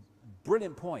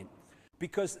brilliant point.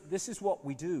 Because this is what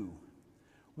we do.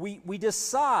 We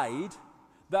decide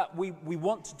that we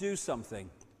want to do something.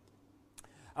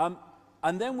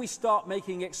 And then we start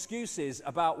making excuses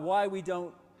about why we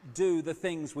don't do the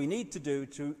things we need to do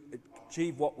to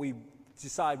achieve what we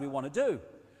decide we want to do.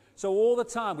 So all the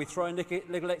time we throw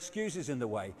little excuses in the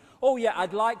way. Oh yeah,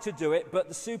 I'd like to do it, but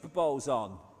the Super Bowl's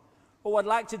on. Oh, I'd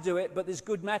like to do it, but there's a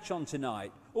good match on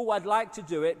tonight. Oh, I'd like to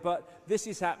do it, but this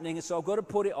is happening, and so I've got to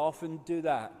put it off and do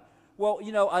that. Well,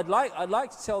 you know, I'd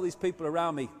like to tell these people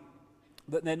around me,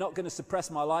 that they're not going to suppress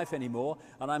my life anymore,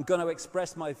 and I'm going to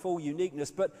express my full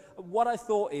uniqueness. But what I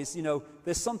thought is,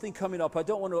 there's something coming up. I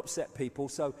don't want to upset people,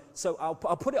 so I'll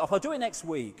put it off. I'll do it next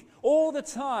week. All the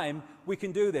time we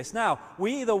can do this. Now,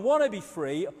 we either want to be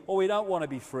free or we don't want to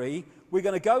be free. We're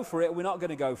going to go for it or we're not going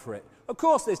to go for it. Of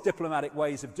course, there's diplomatic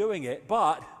ways of doing it,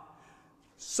 but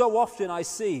so often I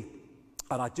see,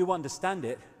 and I do understand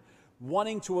it,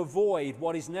 wanting to avoid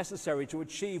what is necessary to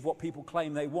achieve what people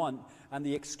claim they want, and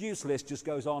the excuse list just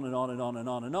goes on and on and on and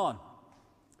on and on.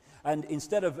 And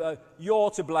instead of you're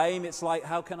to blame, it's like,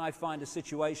 how can I find a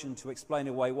situation to explain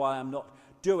away why I'm not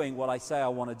doing what I say I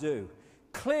want to do?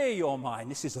 Clear your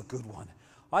mind. This is a good one.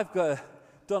 I've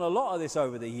done a lot of this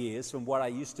over the years from what I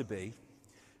used to be.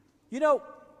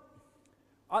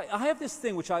 I have this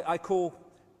thing which I call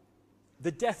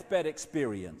the deathbed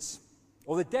experience,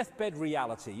 or the deathbed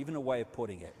reality, even a way of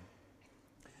putting it.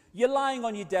 You're lying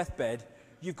on your deathbed,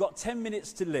 you've got 10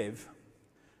 minutes to live,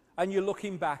 and you're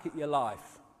looking back at your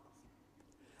life.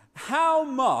 How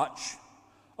much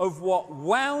of what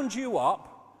wound you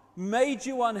up, made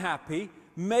you unhappy,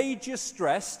 made you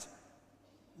stressed,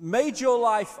 made your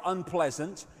life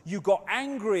unpleasant, you got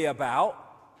angry about,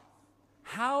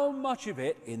 how much of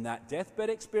it in that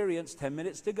deathbed experience, 10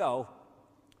 minutes to go,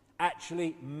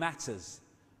 actually matters?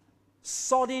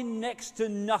 Sodding next to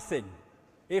nothing,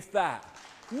 if that.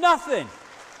 Nothing.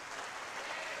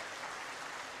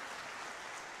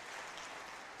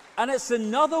 And it's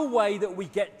another way that we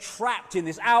get trapped in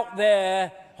this out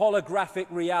there holographic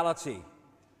reality,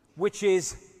 which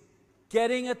is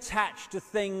getting attached to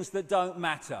things that don't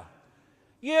matter.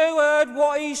 You heard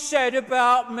what he said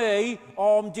about me?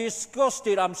 Oh, I'm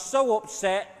disgusted. I'm so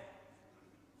upset.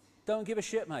 Don't give a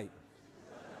shit, mate.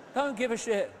 Don't give a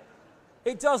shit.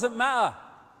 It doesn't matter.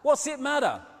 What's it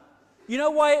matter? You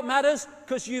know why it matters?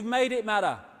 Because you've made it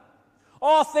matter.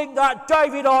 I think that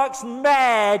David Icke's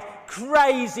mad,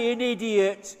 crazy, an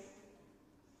idiot.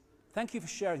 Thank you for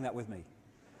sharing that with me.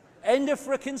 End of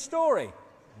frickin' story.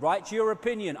 Write your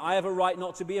opinion. I have a right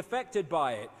not to be affected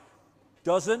by it.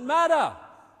 Doesn't matter.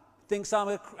 Thinks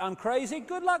I'm crazy?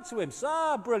 Good luck to him.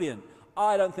 Brilliant.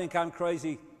 I don't think I'm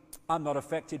crazy. I'm not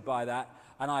affected by that.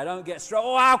 And I don't get stressed.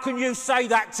 Oh, how can you say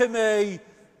that to me?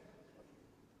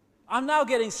 I'm now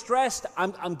getting stressed.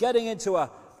 I'm getting into a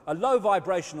low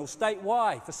vibrational state.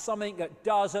 Why? For something that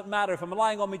doesn't matter. If I'm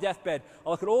lying on my deathbed, I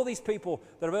look at all these people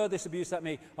that have heard this abuse at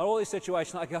me, and all these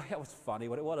situations, I go, yeah, it was funny.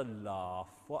 What a laugh.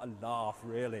 What a laugh,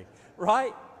 really.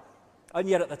 Right? And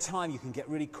yet at the time, you can get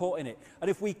really caught in it.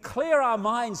 And if we clear our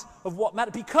minds of what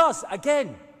matters, because,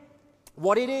 again,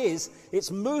 what it is, it's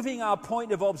moving our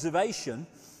point of observation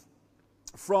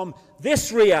from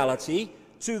this reality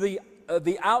to the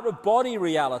out-of-body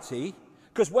reality,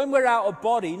 because when we're out of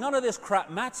body, none of this crap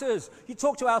matters. You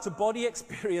talk to out-of-body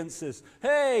experiences.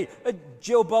 Hey,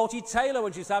 Jill Bolte-Taylor,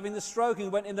 when she's having the stroke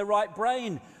and went in the right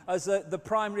brain as the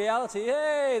prime reality.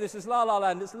 Hey, this is La La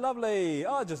Land, it's lovely.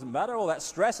 Oh, it doesn't matter, all that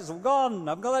stress is all gone.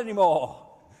 I haven't got that anymore.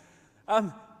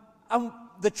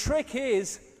 The trick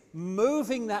is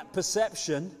moving that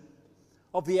perception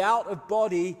of the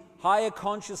out-of-body higher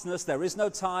consciousness, there is no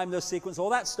time, no sequence, all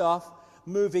that stuff,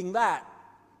 moving that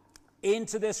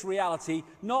into this reality,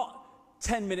 not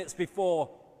 10 minutes before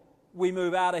we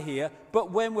move out of here, but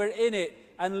when we're in it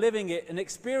and living it and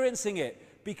experiencing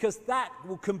it, because that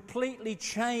will completely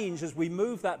change as we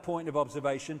move that point of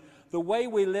observation, the way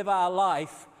we live our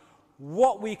life,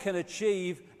 what we can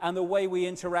achieve, and the way we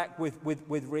interact with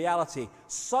reality.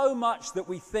 So much that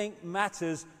we think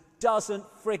matters doesn't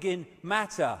friggin'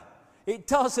 matter. It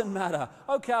doesn't matter.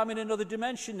 Okay, I'm in another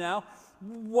dimension now.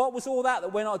 What was all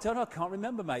that went on? I don't know, I can't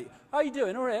remember, mate. How are you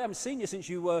doing? All right, I haven't seen you since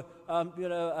you were,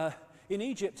 in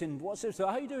Egypt. And what's it? So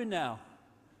how are you doing now?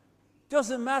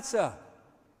 Doesn't matter.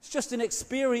 It's just an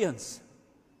experience.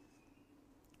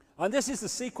 And this is the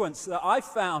sequence that I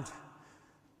found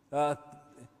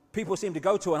people seem to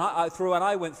go to and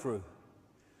I went through.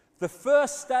 The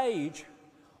first stage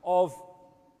of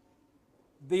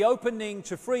the opening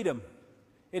to freedom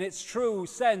in its true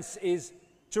sense is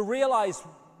to realize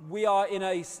we are in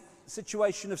a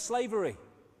situation of slavery.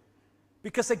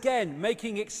 Because again,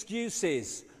 making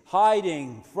excuses,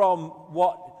 hiding from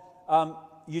what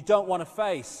you don't want to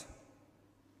face.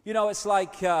 You know, it's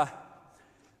like the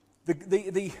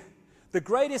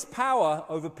greatest power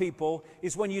over people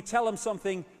is when you tell them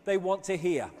something they want to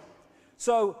hear.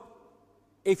 So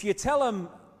if you tell them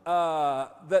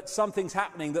that something's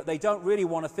happening that they don't really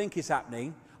want to think is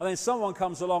happening, and then someone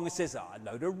comes along and says,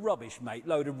 load of rubbish, mate,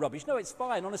 load of rubbish. No, it's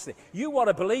fine, honestly. You want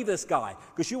to believe this guy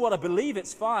because you want to believe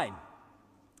it's fine.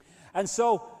 And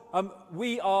so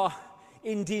we are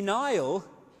in denial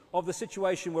of the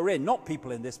situation we're in. Not people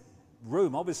in this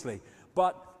room, obviously.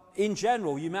 But in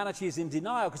general, humanity is in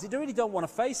denial because they really don't want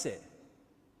to face it.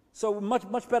 So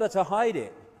much better to hide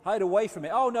it, hide away from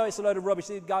it. Oh, no, it's a load of rubbish.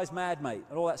 The guy's mad, mate,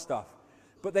 and all that stuff.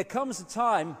 But there comes a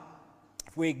time,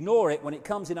 if we ignore it, when it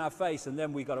comes in our face, and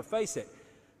then we've got to face it.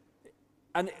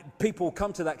 And people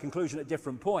come to that conclusion at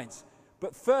different points.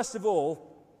 But first of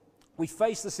all, we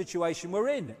face the situation we're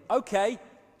in. Okay,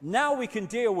 now we can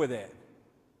deal with it.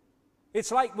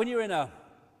 It's like when you're in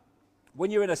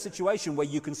a situation where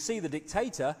you can see the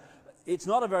dictator. It's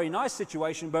not a very nice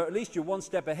situation, but at least you're one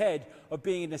step ahead of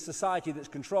being in a society that's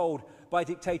controlled by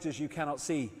dictators you cannot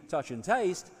see, touch, and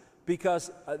taste,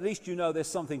 because at least you know there's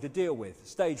something to deal with.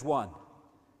 Stage one.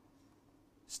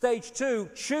 Stage two,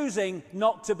 choosing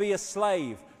not to be a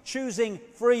slave, choosing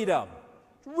freedom,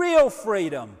 real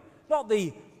freedom, not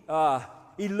the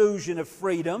illusion of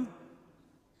freedom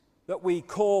that we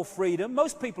call freedom.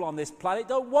 Most people on this planet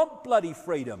don't want bloody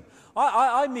freedom.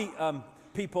 I meet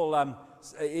people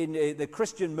in the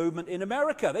Christian movement in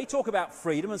America. They talk about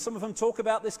freedom, and some of them talk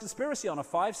about this conspiracy on a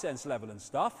 5 sense level and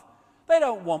stuff. They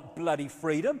don't want bloody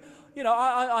freedom. You know,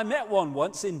 I met one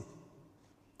once in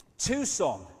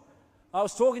Tucson. I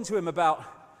was talking to him about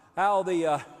how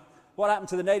what happened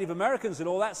to the Native Americans and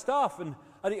all that stuff, and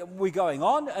we're going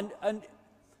on, and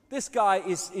this guy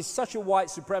is such a white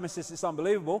supremacist, it's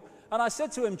unbelievable. And I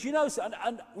said to him, do you know,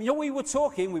 and you know, we were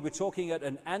talking at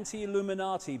an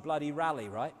anti-Illuminati bloody rally,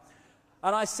 right?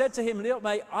 And I said to him, little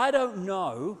mate, I don't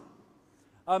know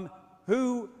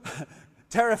who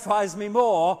terrifies me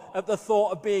more at the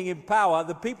thought of being in power,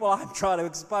 the people I'm trying to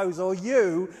expose, or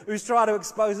you who's trying to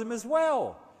expose them as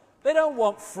well. They don't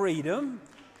want freedom.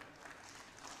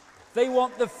 They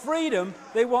want the freedom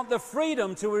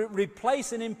to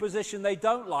replace an imposition they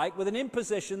don't like with an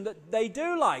imposition that they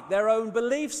do like, their own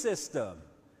belief system.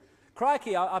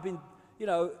 Crikey, I've been, you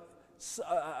know,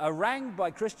 harangued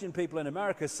by Christian people in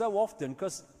America so often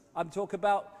because I'm talking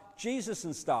about Jesus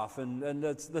and stuff and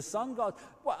the Son God.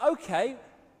 Well, okay,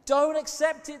 don't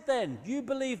accept it then. You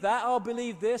believe that, I'll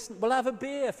believe this. We'll have a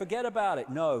beer, forget about it.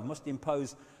 No, must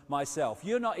impose myself.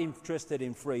 You're not interested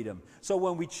in freedom. So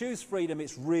when we choose freedom,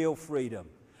 it's real freedom.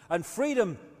 And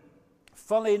freedom,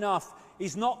 funnily enough,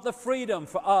 is not the freedom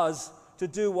for us to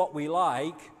do what we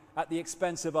like at the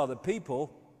expense of other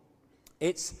people.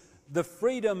 It's the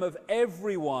freedom of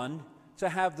everyone to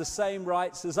have the same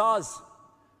rights as us.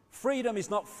 Freedom is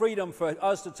not freedom for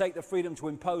us to take the freedom to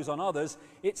impose on others.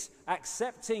 It's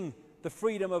accepting the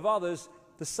freedom of others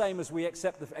the same as we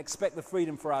expect the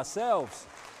freedom for ourselves.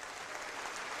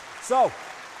 So,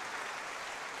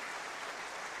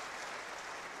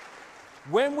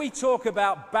 when we talk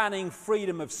about banning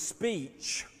freedom of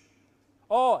speech,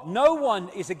 no one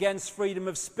is against freedom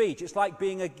of speech. It's like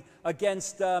being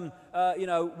against,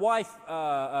 wife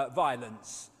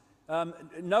violence.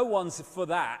 No one's for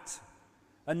that.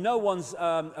 And no one's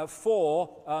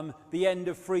for the end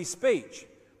of free speech.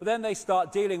 But then they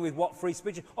start dealing with what free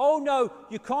speech is. Oh, no,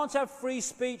 you can't have free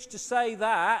speech to say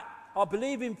that. I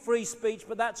believe in free speech,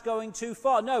 but that's going too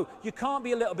far. No, you can't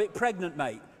be a little bit pregnant,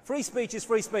 mate. Free speech is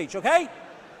free speech, okay?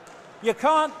 You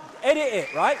can't edit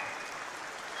it, right?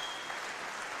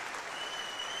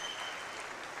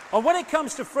 And when it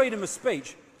comes to freedom of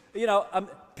speech, you know,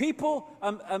 people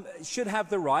should have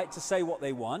the right to say what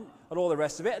they want and all the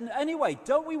rest of it. And anyway,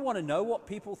 don't we want to know what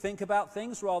people think about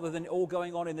things rather than all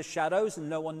going on in the shadows and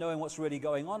no one knowing what's really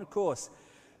going on? Of course,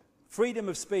 freedom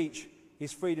of speech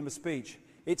is freedom of speech.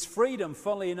 It's freedom,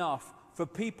 funnily enough, for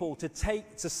people to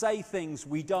say things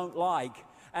we don't like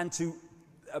and to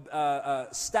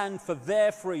stand for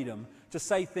their freedom to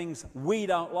say things we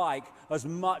don't like as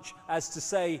much as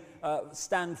to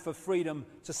stand for freedom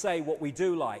to say what we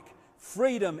do like.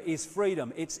 Freedom is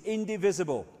freedom. It's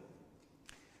indivisible.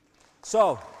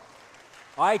 So,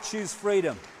 I choose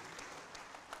freedom.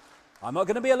 I'm not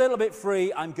going to be a little bit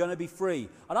free, I'm going to be free.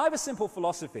 And I have a simple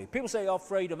philosophy. People say, oh,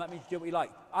 freedom, that means you do what you like.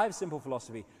 I have a simple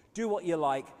philosophy. Do what you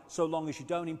like, so long as you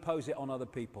don't impose it on other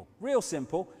people. Real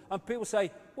simple. And people say,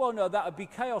 well, no, that would be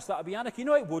chaos, that would be anarchy.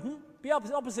 No, it wouldn't. Be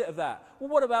opposite of that. Well,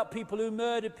 what about people who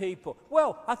murder people?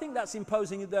 Well, I think that's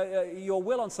imposing your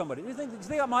will on somebody. Do you think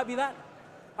that might be that?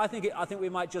 I think we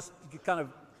might just kind of,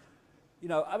 you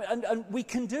know, and we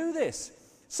can do this.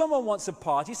 Someone wants a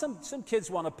party, some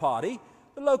kids want a party.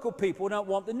 The local people don't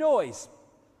want the noise.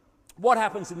 What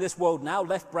happens in this world now?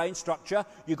 Left brain structure.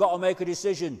 You've got to make a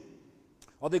decision.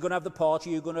 Are they going to have the party?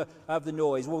 Are you going to have the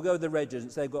noise? We'll go to the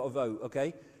residents. They've got to vote,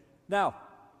 okay? Now,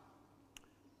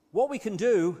 what we can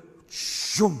do,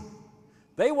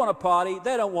 They want a party.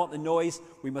 They don't want the noise.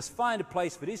 We must find a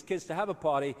place for these kids to have a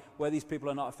party where these people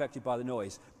are not affected by the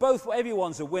noise.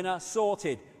 Everyone's a winner,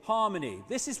 sorted, harmony.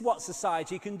 This is what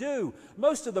society can do.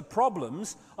 Most of the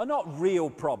problems are not real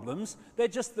problems. They're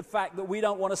just the fact that we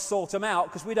don't want to sort them out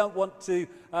because we don't want to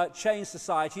change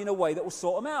society in a way that will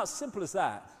sort them out. Simple as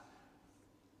that.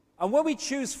 And when we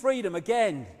choose freedom,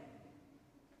 again,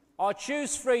 I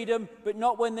choose freedom, but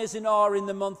not when there's an R in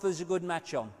the month there's a good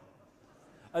match on.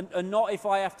 And not if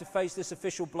I have to face this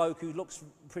official bloke who looks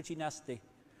pretty nasty.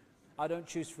 I don't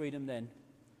choose freedom then.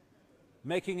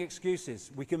 Making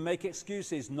excuses. We can make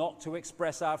excuses not to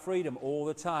express our freedom all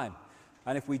the time.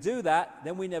 And if we do that,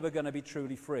 then we're never going to be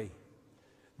truly free.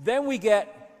 Then we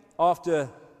get, after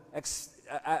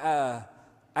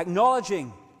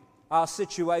acknowledging our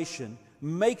situation,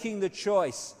 making the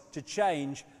choice to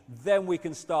change, then we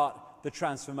can start the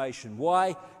transformation.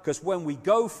 Why? Because when we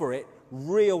go for it,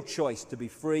 real choice to be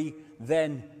free,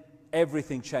 then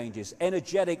everything changes.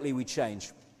 Energetically we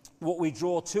change. What we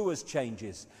draw to us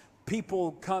changes.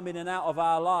 People come in and out of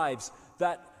our lives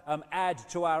that add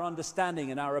to our understanding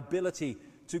and our ability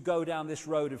to go down this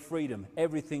road of freedom.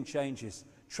 Everything changes.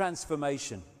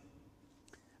 Transformation.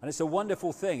 And it's a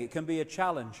wonderful thing. It can be a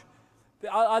challenge.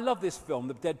 I love this film,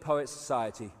 The Dead Poets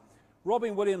Society.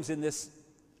 Robin Williams in this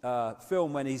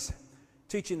film, when he's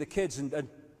teaching the kids and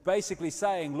basically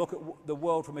saying, look at the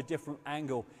world from a different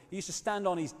angle. He used to stand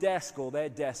on his desk or their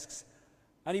desks,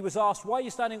 and he was asked, why are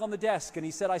you standing on the desk? And he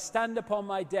said, I stand upon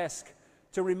my desk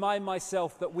to remind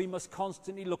myself that we must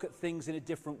constantly look at things in a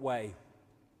different way.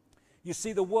 You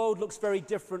see, the world looks very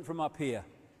different from up here.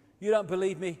 You don't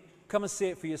believe me? Come and see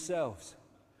it for yourselves.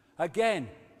 Again,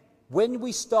 when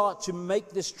we start to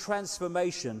make this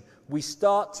transformation, we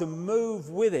start to move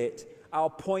with it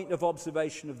our point of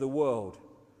observation of the world.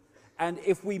 And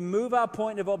if we move our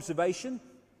point of observation,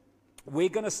 we're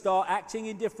going to start acting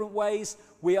in different ways.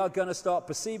 We are going to start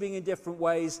perceiving in different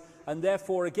ways. And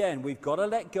therefore, again, we've got to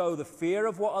let go the fear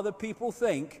of what other people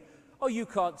think. Oh, you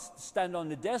can't stand on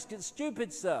the desk. It's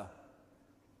stupid, sir.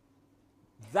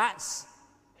 That's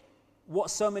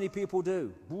what so many people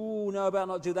do. Ooh, no, I better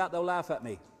not do that. They'll laugh at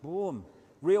me. Boom.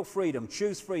 Real freedom.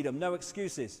 Choose freedom. No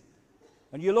excuses.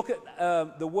 And you look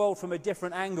at the world from a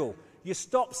different angle. You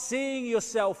stop seeing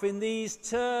yourself in these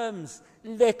terms.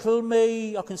 Little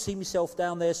me. I can see myself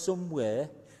down there somewhere.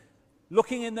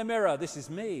 Looking in the mirror. This is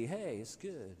me. Hey, it's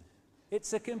good.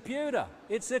 It's a computer.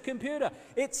 It's a computer.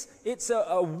 It's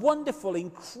a wonderful,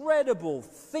 incredible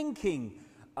thinking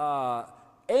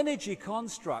energy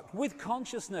construct with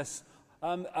consciousness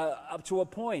up to a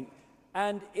point.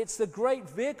 And it's the great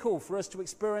vehicle for us to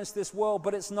experience this world,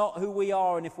 but it's not who we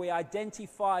are. And if we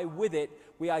identify with it,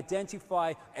 we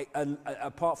identify,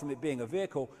 apart from it being a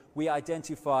vehicle, we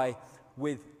identify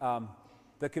with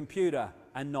the computer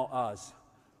and not us.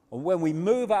 And when we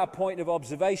move our point of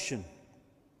observation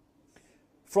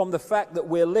from the fact that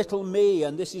we're little me,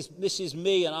 and this is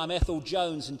me, and I'm Ethel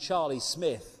Jones and Charlie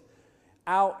Smith,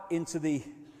 out into the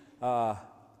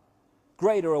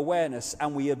greater awareness,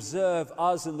 and we observe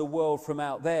us and the world from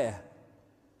out there,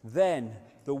 then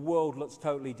the world looks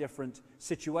totally different,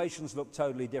 situations look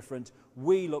totally different,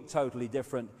 we look totally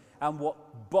different, and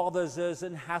what bothers us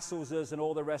and hassles us and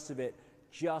all the rest of it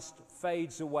just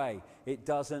fades away. It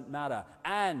doesn't matter.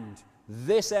 And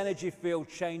this energy field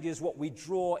changes what we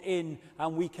draw in,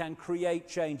 and we can create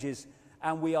changes,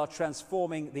 and we are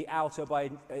transforming the outer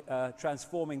by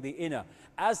transforming the inner.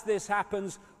 As this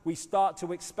happens, we start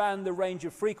to expand the range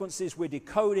of frequencies. We're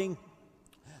decoding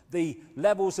the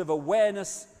levels of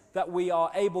awareness that we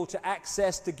are able to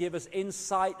access to give us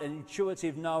insight and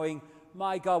intuitive knowing.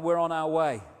 My God, we're on our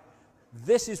way.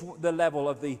 This is the level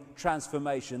of the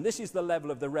transformation. This is the level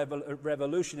of the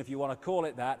revolution, if you want to call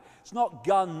it that. It's not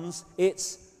guns,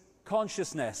 it's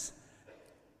consciousness.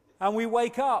 And we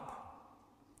wake up.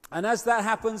 And as that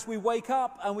happens, we wake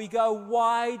up and we go,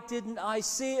 why didn't I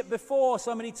see it before?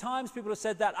 So many times people have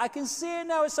said that. I can see it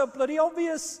now, it's so bloody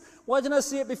obvious. Why didn't I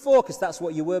see it before? Because that's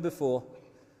what you were before.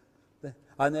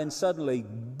 And then suddenly,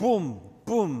 boom,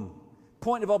 boom,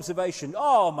 point of observation.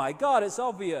 Oh my God, it's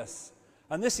obvious.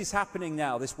 And this is happening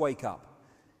now, this wake up.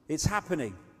 It's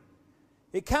happening.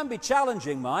 It can be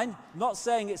challenging, mind. I'm not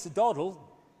saying it's a doddle,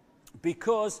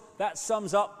 because that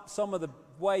sums up some of the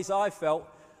ways I felt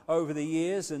over the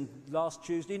years. And last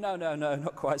Tuesday, no,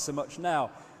 not quite so much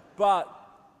now. But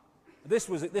this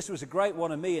was a great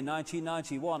one of me in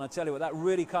 1991. I tell you what, that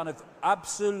really kind of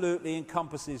absolutely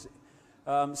encompasses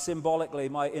symbolically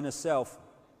my inner self.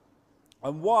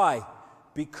 And why?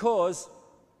 Because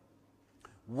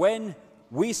when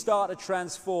we start to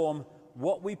transform,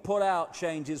 what we put out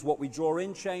changes, what we draw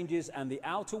in changes, and the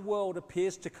outer world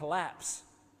appears to collapse.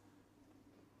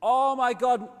 Oh my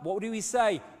God, what do we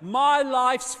say? My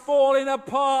life's falling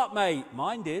apart, mate.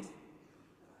 Mine did.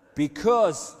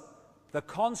 Because the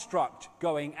construct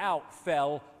going out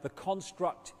fell, the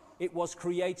construct it was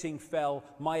creating fell,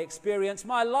 my experience,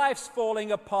 my life's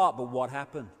falling apart. But what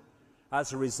happened?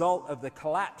 As a result of the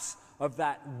collapse of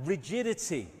that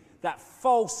rigidity, that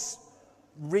false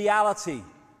reality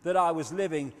that I was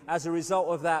living, as a result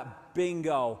of that,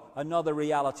 bingo, another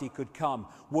reality could come.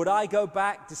 Would I go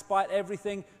back, despite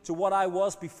everything, to what I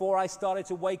was before I started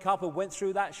to wake up and went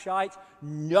through that shite?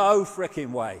 No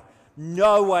frickin' way.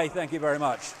 No way, thank you very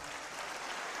much.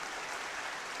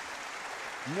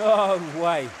 No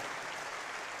way.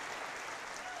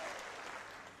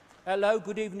 Hello,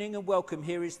 good evening and welcome.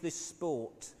 Here is this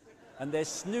sport. And there's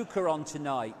snooker on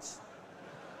tonight.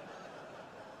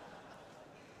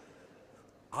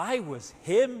 I was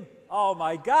him? Oh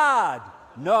my God.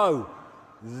 No,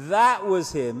 that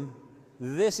was him.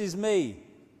 This is me.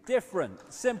 Different.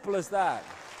 Simple as that.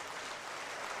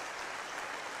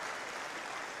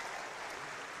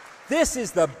 This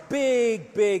is the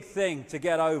big, big thing to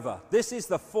get over. This is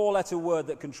the four-letter word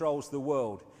that controls the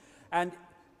world. And,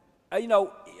 you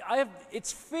know,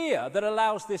 it's fear that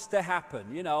allows this to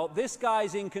happen. You know, this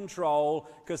guy's in control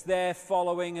because they're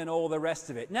following and all the rest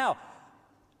of it. Now,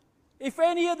 if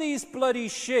any of these bloody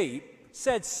sheep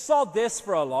said, sod this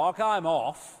for a lark, I'm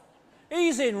off,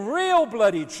 he's in real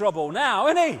bloody trouble now,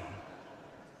 isn't he?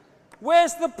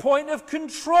 Where's the point of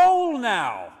control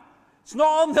now? It's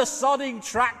not on the sodding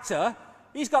tractor.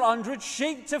 He's got 100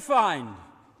 sheep to find.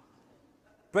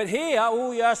 But here,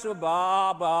 oh yes,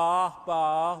 bah, bah,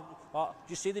 bah. Did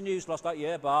you see the news last night?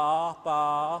 Yeah, bah,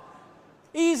 bah.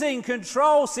 He's in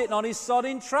control, sitting on his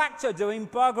sodding tractor, doing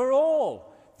bugger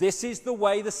all. This is the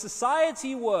way the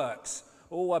society works.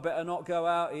 Oh, I better not go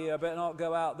out here, I better not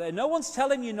go out there. No one's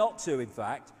telling you not to, in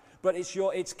fact, but it's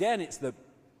the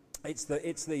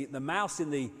mouse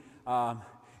in the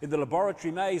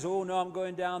laboratory maze. Oh no, I'm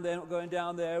going down there, not going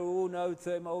down there. Oh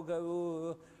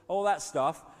no, all that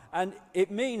stuff. And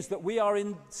it means that we are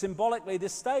in symbolically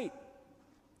this state.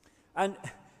 And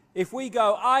if we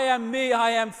go, I am me,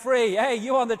 I am free. Hey,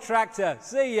 you on the tractor,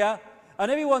 see ya. And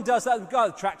everyone does that.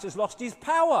 God, the tractor's lost his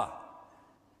power.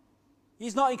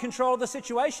 He's not in control of the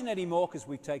situation anymore because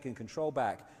we've taken control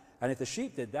back. And if the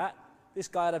sheep did that, this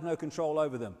guy would have no control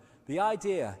over them. The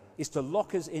idea is to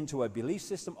lock us into a belief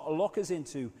system, lock us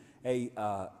into a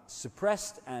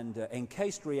suppressed and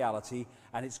encased reality,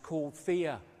 and it's called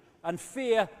fear. And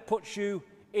fear puts you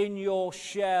in your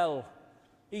shell.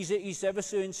 He's ever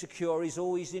so insecure. He's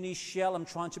always in his shell. I'm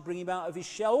trying to bring him out of his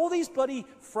shell. All these bloody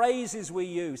phrases we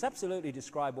use absolutely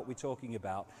describe what we're talking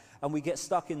about. And we get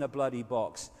stuck in the bloody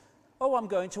box. Oh, I'm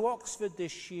going to Oxford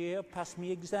this year. Pass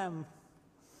me exam.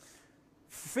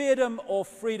 Feardom or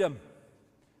freedom?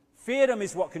 Feardom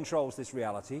is what controls this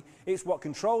reality. It's what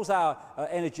controls our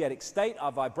energetic state,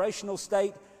 our vibrational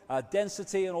state, our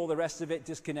density, and all the rest of it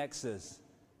disconnects us.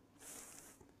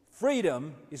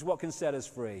 Freedom is what can set us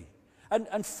free.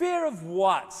 And fear of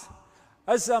what?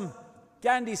 As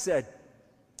Gandhi said,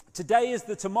 today is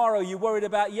the tomorrow you worried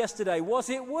about yesterday. Was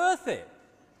it worth it?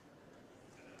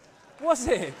 Was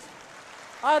it?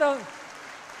 I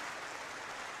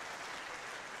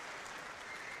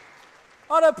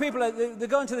know people, they're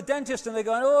going to the dentist and they're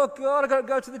going, oh God, I've got to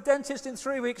go to the dentist in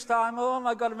 3 weeks' time. Oh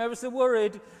my God, I'm ever so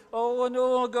worried. Oh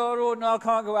no, God, oh no, I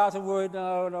can't go out and worry.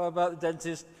 No, about the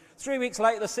dentist. 3 weeks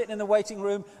later, they're sitting in the waiting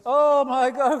room. Oh my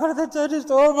God, I've got to the dentist.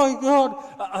 Oh my God.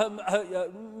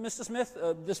 Mr. Smith,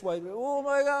 this way. Oh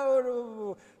my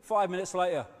God. 5 minutes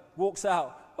later, walks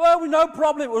out. Well, no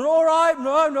problem. It was all right.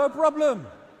 No problem.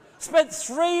 Spent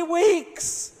 3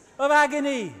 weeks of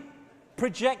agony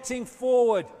projecting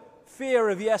forward fear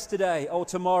of yesterday or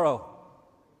tomorrow.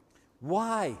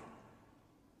 Why?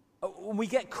 When we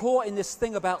get caught in this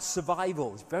thing about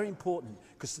survival, it's very important,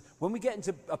 because when we get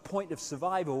into a point of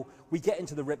survival, we get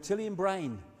into the reptilian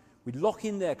brain. We lock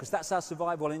in there because that's our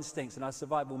survival instincts and our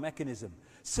survival mechanism.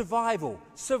 Survival.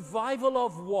 Survival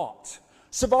of what?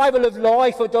 Survival of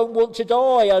life. I don't want to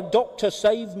die. A doctor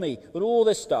save me. And all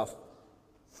this stuff.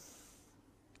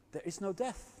 There is no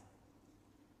death.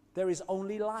 There is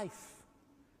only life.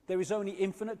 There is only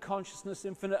infinite consciousness,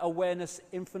 infinite awareness,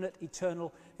 infinite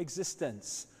eternal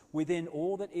existence within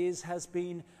all that is, has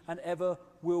been, and ever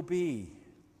will be.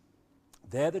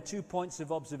 They're the 2 points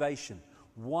of observation.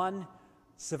 One,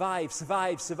 survive,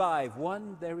 survive, survive.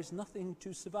 One, there is nothing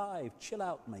to survive. Chill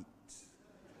out, mate.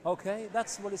 Okay?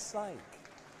 That's what it's like.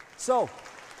 So,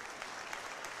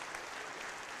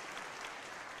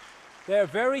 there are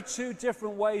very two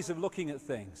different ways of looking at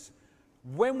things.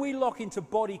 When we lock into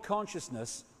body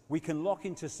consciousness, we can lock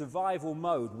into survival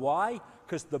mode. Why?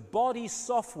 Because the body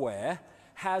software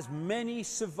has many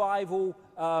survival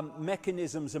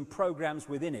mechanisms and programs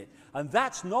within it. And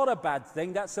that's not a bad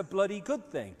thing, that's a bloody good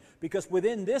thing. Because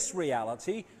within this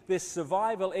reality, this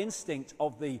survival instinct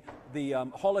of the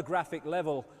holographic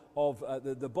level of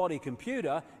the body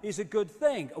computer is a good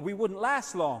thing. We wouldn't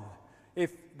last long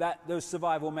if those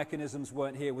survival mechanisms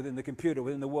weren't here within the computer,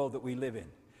 within the world that we live in.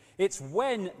 It's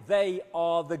when they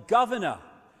are the governor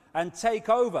and take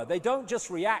over. They don't just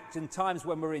react in times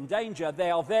when we're in danger,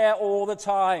 they are there all the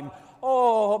time.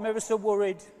 Oh, I'm ever so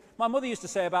worried. My mother used to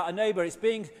say about a neighbour, it's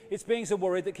being so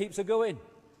worried that keeps her going.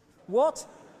 What?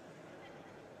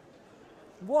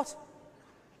 What?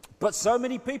 But so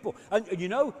many people, and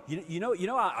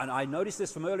and I noticed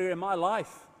this from earlier in my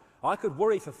life. I could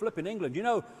worry for flipping England. You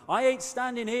know, I ain't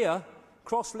standing here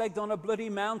cross-legged on a bloody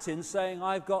mountain saying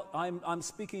I'm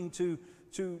speaking to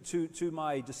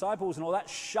my disciples and all that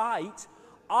shite.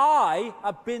 I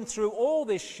have been through all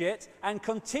this shit and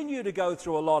continue to go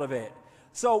through a lot of it.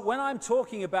 So when I'm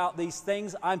talking about these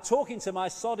things, I'm talking to my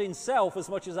sodding self as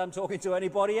much as I'm talking to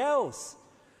anybody else.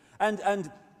 And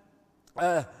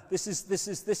this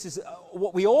is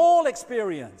what we all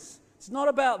experience. It's not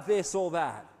about this or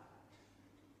that.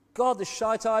 God, the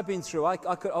shite I've been through, I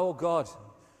could, oh God,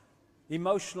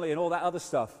 emotionally and all that other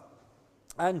stuff.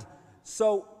 And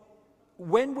so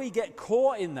when we get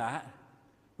caught in that,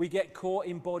 we get caught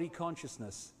in body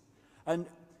consciousness. And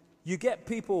you get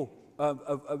people,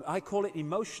 I call it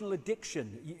emotional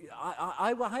addiction.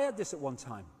 I had this at one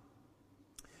time.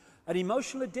 An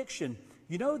emotional addiction,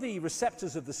 you know the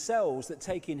receptors of the cells that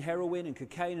take in heroin and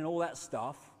cocaine and all that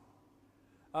stuff?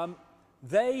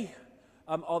 They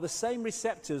are the same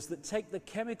receptors that take the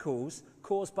chemicals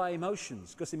caused by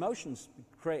emotions, because emotions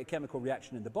create a chemical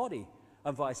reaction in the body,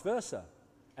 and vice versa.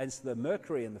 Hence the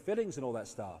mercury and the fillings and all that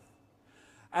stuff.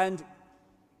 And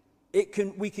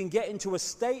we can get into a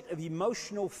state of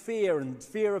emotional fear and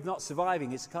fear of not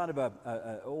surviving. It's kind of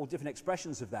all different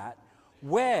expressions of that,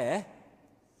 where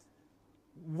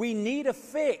we need a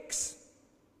fix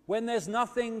when there's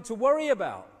nothing to worry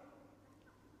about.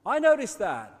 I noticed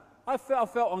that. I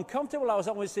felt uncomfortable. I was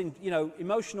almost in,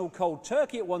 emotional cold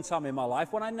turkey at one time in my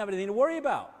life when I didn't have anything to worry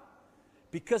about.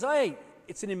 Because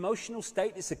it's an emotional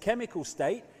state, it's a chemical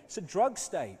state, it's a drug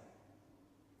state.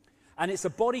 And it's a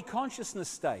body consciousness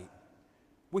state,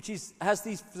 which has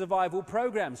these survival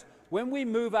programs. When we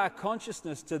move our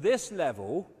consciousness to this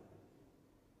level,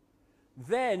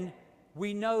 then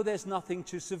we know there's nothing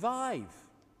to survive.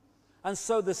 And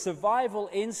so the survival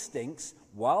instincts,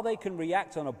 while they can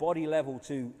react on a body level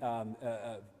to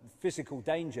physical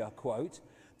danger, quote,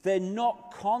 they're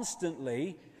not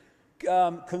constantly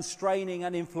constraining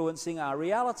and influencing our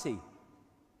reality.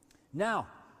 Now,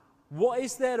 what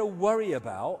is there to worry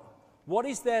about? What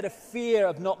is there to fear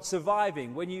of not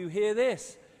surviving when you hear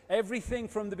this? Everything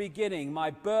from the beginning,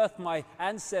 my birth, my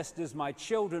ancestors, my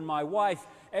children, my wife,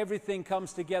 everything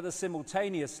comes together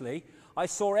simultaneously. I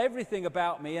saw everything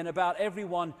about me and about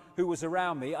everyone who was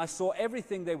around me. I saw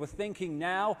everything they were thinking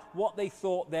now, what they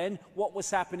thought then, what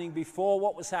was happening before,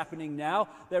 what was happening now.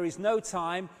 There is no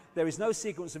time, there is no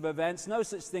sequence of events, no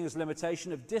such thing as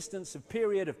limitation of distance, of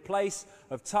period, of place,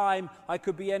 of time. I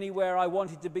could be anywhere I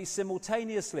wanted to be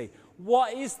simultaneously.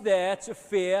 What is there to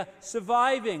fear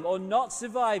surviving or not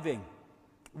surviving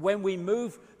when we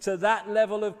move to that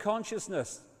level of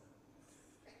consciousness?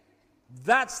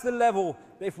 That's the level,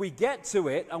 if we get to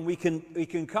it, and we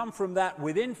can come from that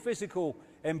within physical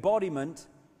embodiment,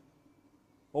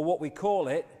 or what we call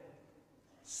it,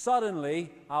 suddenly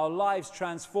our lives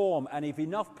transform. And if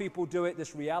enough people do it,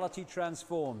 this reality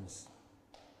transforms.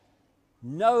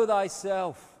 Know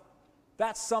thyself.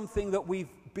 That's something that we've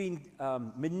been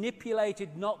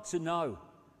manipulated not to know.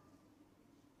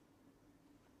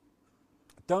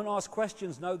 Don't ask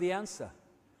questions, know the answer.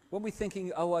 When we're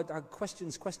thinking,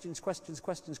 questions,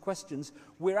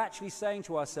 we're actually saying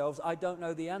to ourselves, I don't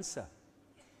know the answer.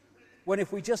 When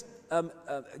if we just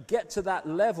get to that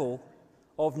level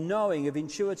of knowing, of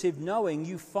intuitive knowing,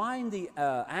 you find the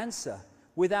answer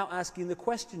without asking the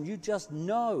question. You just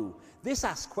know. This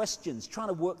asks questions, trying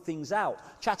to work things out.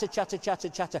 Chatter.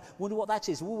 Wonder what that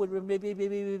is. The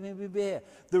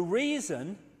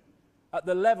reason at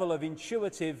the level of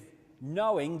intuitive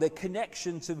knowing, the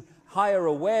connection to higher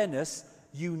awareness,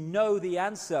 you know the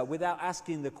answer without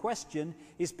asking the question,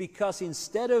 is because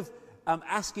instead of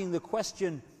asking the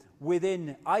question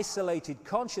within isolated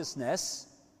consciousness,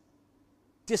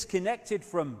 disconnected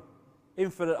from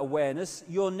infinite awareness,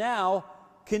 you're now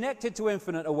connected to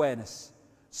infinite awareness.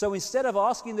 So instead of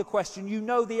asking the question, you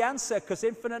know the answer, because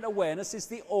infinite awareness is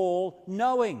the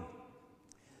all-knowing.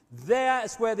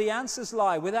 That's where the answers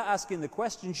lie. Without asking the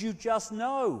questions, you just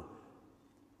know.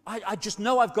 I just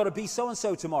know I've got to be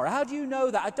so-and-so tomorrow. How do you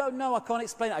know that? I don't know. I can't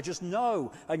explain it. I just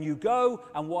know. And you go,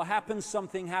 and what happens?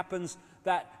 Something happens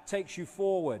that takes you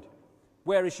forward.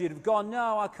 Whereas you'd have gone,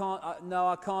 no, I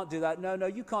can't do that. No,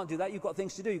 you can't do that. You've got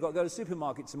things to do. You've got to go to the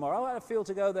supermarket tomorrow. How do I feel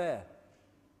to go there?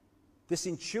 This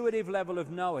intuitive level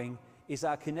of knowing is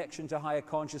our connection to higher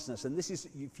consciousness. And this is,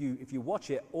 if you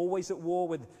watch it, always at war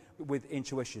with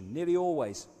intuition, nearly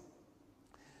always.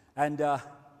 And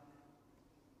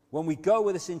when we go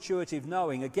with this intuitive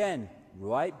knowing, again,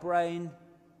 right brain,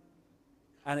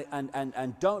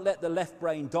 and don't let the left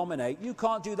brain dominate. You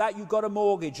can't do that. You've got a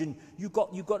mortgage, and you've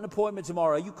got an appointment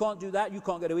tomorrow. You can't do that. You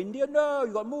can't go to India. No,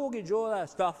 you've got a mortgage, all that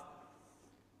stuff.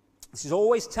 This is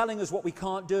always telling us what we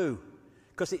can't do,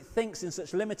 because it thinks in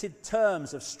such limited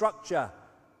terms of structure.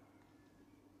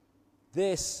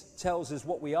 This tells us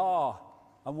what we are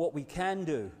and what we can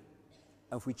do.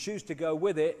 And if we choose to go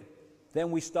with it,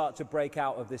 then we start to break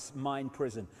out of this mind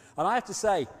prison. And I have to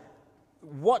say,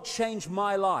 what changed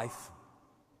my life,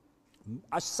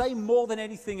 I say more than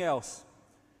anything else,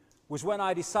 was when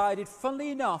I decided,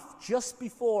 funnily enough, just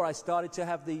before I started to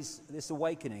have this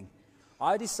awakening,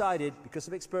 I decided, because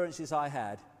of experiences I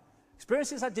had,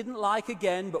 experiences I didn't like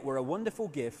again, but were a wonderful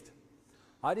gift,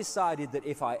 I decided that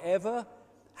if I ever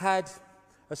had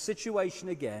a situation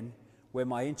again where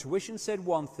my intuition said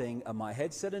one thing and my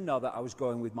head said another, I was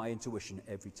going with my intuition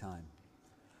every time.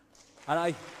 And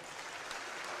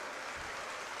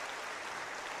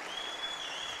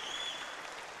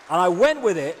I went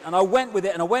with it, and I went with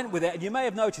it, and I went with it, and you may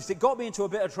have noticed it got me into a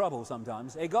bit of trouble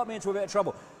sometimes. It got me into a bit of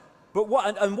trouble. But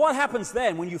what happens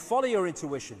then when you follow your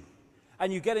intuition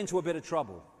and you get into a bit of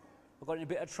trouble? I got in a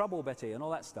bit of trouble, Betty, and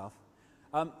all that stuff.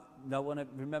 No one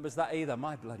remembers that either.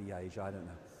 My bloody age, I don't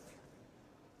know.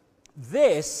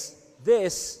 This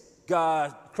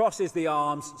guy crosses the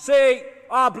arms. See,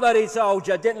 I bloody told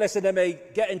you, didn't listen to me,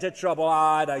 get into trouble.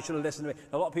 I know, you should have listened to me.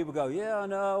 A lot of people go, yeah, I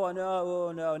know,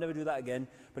 oh no, I'll never do that again.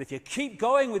 But if you keep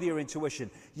going with your intuition,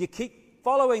 you keep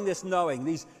following this knowing,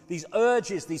 these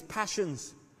urges, these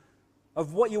passions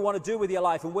of what you want to do with your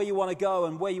life and where you want to go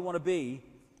and where you want to be,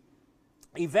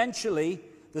 eventually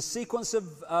the sequence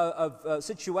of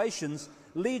situations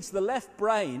leads the left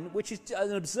brain, which is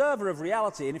an observer of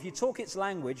reality, and if you talk its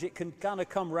language, it can kind of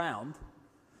come round.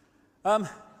 And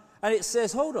it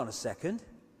says, hold on a second.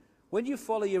 When you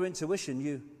follow your intuition,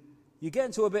 you get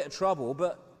into a bit of trouble,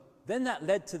 but then that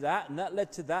led to that, and that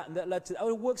led to that, and that led to that. Oh,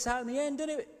 it works out in the end,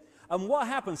 doesn't it? And what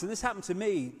happens, and this happened to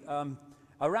me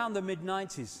around the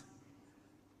mid-90s,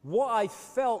 what I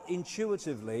felt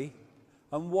intuitively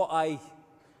and what I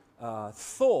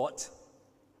thought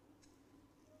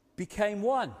became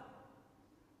one.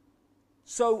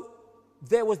 So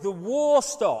there was the war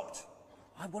stopped.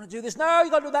 I want to do this. No, you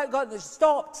got to do that. You got to, it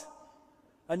stopped.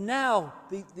 And now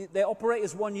they operate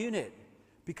as one unit,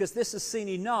 because this has seen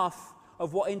enough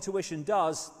of what intuition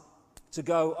does to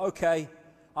go, okay,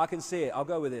 I can see it. I'll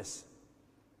go with this.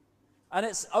 And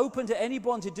it's open to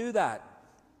anyone to do that,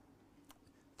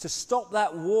 to stop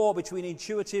that war between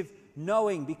intuitive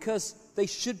knowing, because they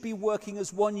should be working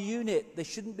as one unit. They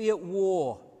shouldn't be at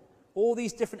war. All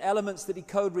these different elements that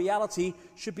decode reality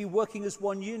should be working as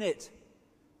one unit.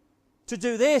 To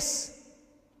do this.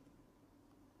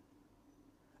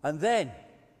 And then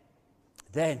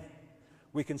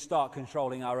we can start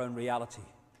controlling our own reality.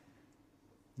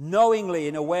 Knowingly,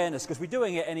 in awareness, because we're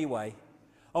doing it anyway.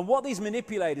 And what these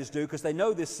manipulators do, because they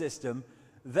know this system,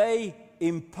 they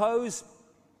impose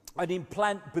and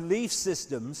implant belief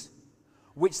systems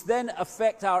which then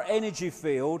affect our energy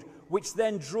field, which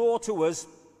then draw to us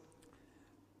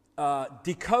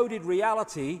decoded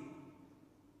reality,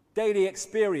 daily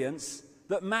experience,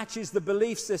 that matches the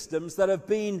belief systems that have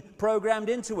been programmed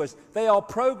into us. They are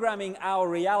programming our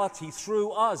reality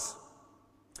through us.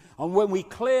 And when we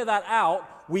clear that out,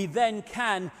 we then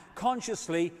can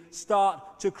consciously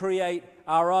start to create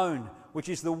our own, which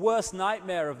is the worst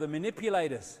nightmare of the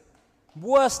manipulators.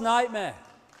 Worst nightmare.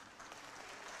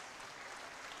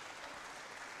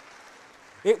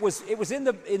 It was in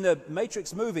the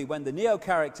Matrix movie when the Neo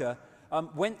character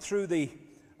went through the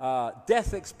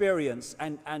death experience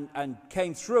and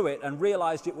came through it and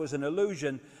realized it was an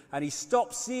illusion, and he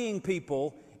stopped seeing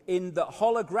people in the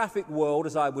holographic world,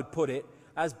 as I would put it,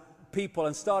 as people,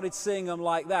 and started seeing them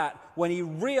like that. When he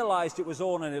realized it was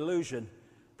all an illusion,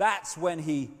 that's when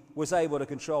he was able to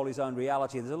control his own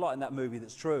reality. There's a lot in that movie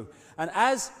that's true. And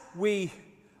as we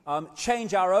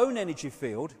change our own energy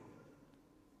field,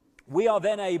 we are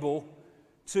then able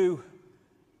to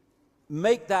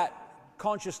make that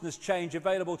consciousness change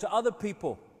available to other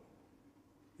people.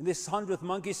 in this 100th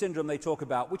monkey syndrome they talk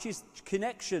about, which is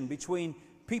connection between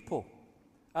people.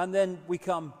 And then we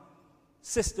come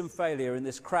system failure in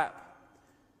this crap.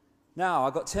 Now,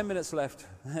 I've got 10 minutes left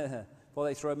before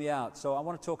they throw me out. So I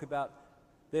want to talk about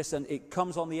this, and it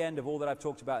comes on the end of all that I've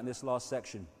talked about in this last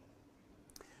section.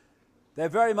 There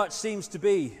very much seems to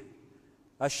be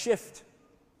a shift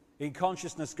in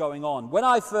consciousness going on. When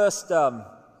I first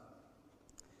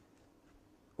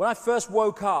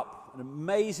woke up, and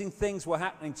amazing things were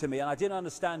happening to me, and I didn't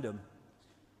understand them.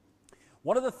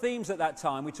 One of the themes at that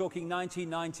time, we're talking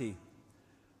 1990,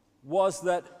 was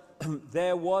that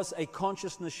there was a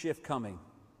consciousness shift coming.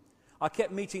 I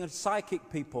kept meeting psychic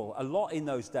people a lot in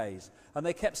those days, and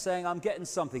they kept saying, I'm getting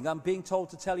something, I'm being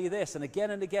told to tell you this, and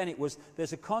again it was,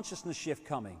 there's a consciousness shift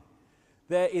coming.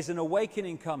 There is an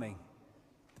awakening coming.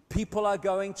 People are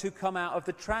going to come out of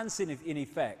the trance in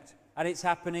effect. And it's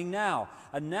happening now.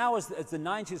 And now as the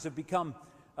 90s have become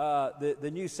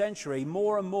the new century,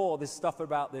 more and more this stuff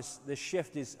about this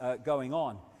shift is going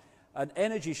on. An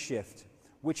energy shift,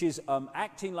 which is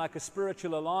acting like a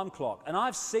spiritual alarm clock. And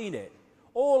I've seen it.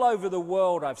 All over the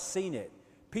world I've seen it.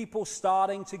 People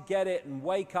starting to get it and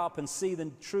wake up and see the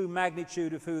true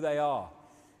magnitude of who they are.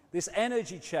 This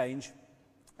energy change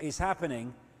is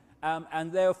happening.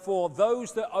 And therefore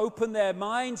those that open their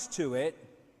minds to it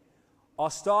are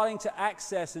starting to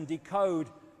access and decode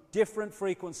different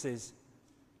frequencies,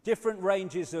 different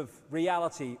ranges of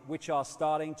reality, which are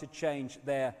starting to change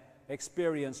their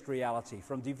experienced reality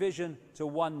from division to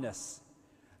oneness.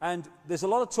 And there's a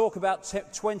lot of talk about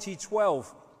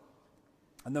 2012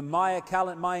 and the Mayan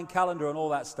calendar and all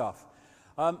that stuff.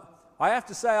 I have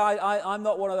to say, I'm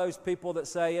not one of those people that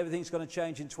say everything's going to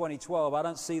change in 2012. I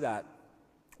don't see that.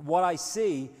 What I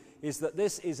see is that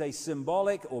this is a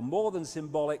symbolic, or more than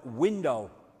symbolic,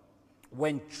 window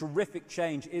when terrific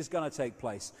change is going to take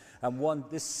place. And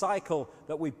this cycle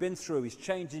that we've been through is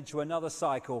changed into another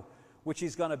cycle, which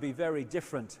is going to be very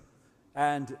different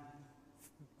and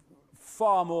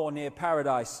far more near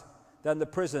paradise than the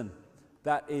prison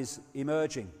that is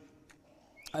emerging.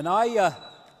 And in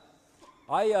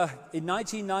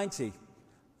 1990,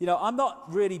 you know, I'm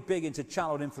not really big into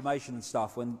channeled information and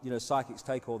stuff when, you know, psychics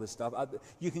take all this stuff.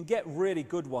 You can get really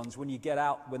good ones when you get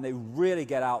out, when they really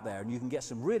get out there, and you can get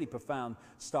some really profound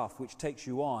stuff which takes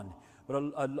you on. But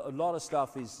a lot of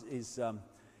stuff is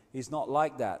not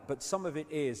like that, but some of it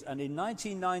is. And in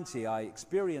 1990, I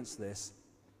experienced this,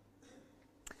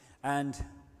 and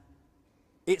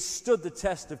it stood the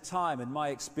test of time in my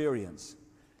experience.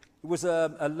 It was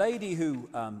a lady who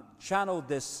channeled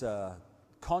this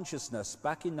consciousness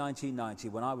back in 1990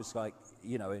 when I was like,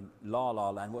 you know, in La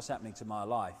La Land, what's happening to my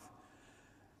life?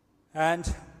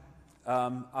 And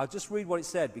I'll just read what it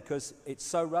said because it's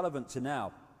so relevant to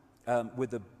now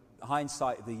with the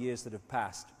hindsight of the years that have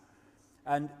passed.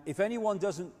 And if anyone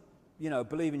doesn't, you know,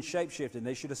 believe in shapeshifting,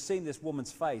 they should have seen this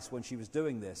woman's face when she was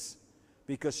doing this,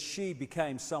 because she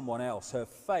became someone else. Her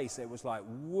face, it was like,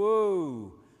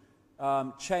 whoa,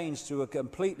 changed to a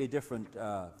completely different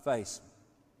face.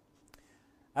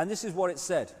 And this is what it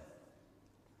said.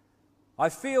 I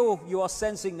feel you are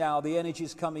sensing now the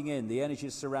energies coming in, the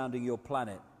energies surrounding your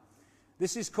planet.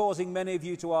 This is causing many of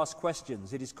you to ask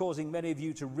questions. It is causing many of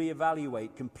you to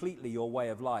reevaluate completely your way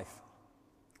of life,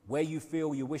 where you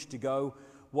feel you wish to go,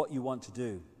 what you want to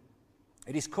do.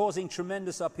 It is causing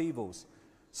tremendous upheavals.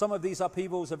 Some of these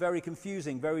upheavals are very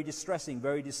confusing, very distressing,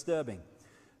 very disturbing.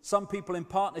 Some people in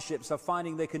partnerships are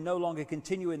finding they can no longer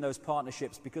continue in those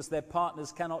partnerships because their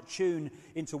partners cannot tune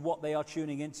into what they are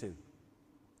tuning into.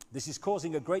 This is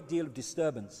causing a great deal of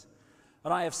disturbance.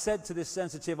 And I have said to this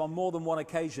sensitive on more than one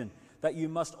occasion that you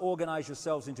must organize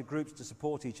yourselves into groups to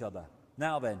support each other.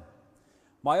 Now then,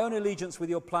 my own allegiance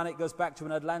with your planet goes back to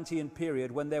an Atlantean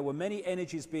period when there were many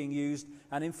energies being used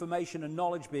and information and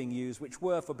knowledge being used, which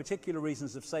were, for particular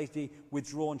reasons of safety,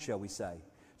 withdrawn, shall we say,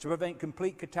 to prevent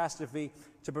complete catastrophe,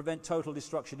 to prevent total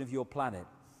destruction of your planet.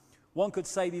 One could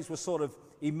say these were sort of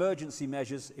emergency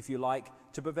measures, if you like,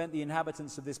 to prevent the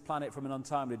inhabitants of this planet from an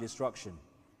untimely destruction.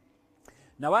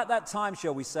 Now at that time,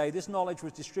 shall we say, this knowledge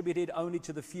was distributed only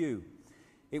to the few.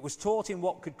 It was taught in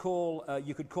what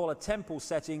you could call a temple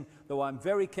setting, though I'm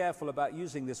very careful about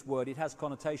using this word. It has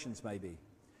connotations maybe.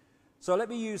 So let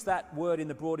me use that word in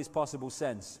the broadest possible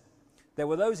sense. There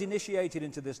were those initiated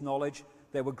into this knowledge.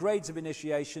 There were grades of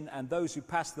initiation, and those who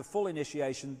passed the full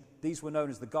initiation, these were known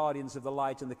as the guardians of the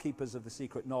light and the keepers of the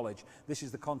secret knowledge. This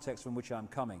is the context from which I'm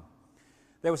coming.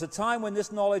 There was a time when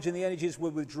this knowledge and the energies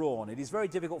were withdrawn. It is very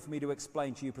difficult for me to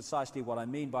explain to you precisely what I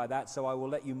mean by that, so I will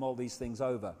let you mull these things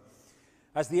over.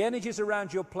 As the energies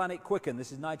around your planet quicken,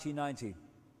 this is 1990,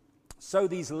 so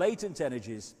these latent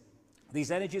energies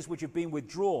These energies which have been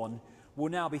withdrawn will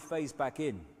now be phased back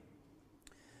in.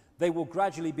 They will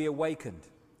gradually be awakened.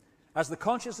 As the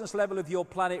consciousness level of your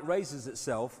planet raises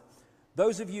itself,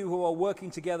 those of you who are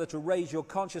working together to raise your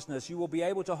consciousness, you will be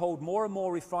able to hold more and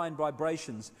more refined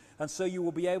vibrations, and so we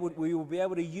will be able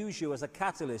to use you as a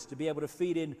catalyst to be able to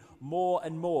feed in more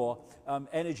and more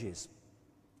energies.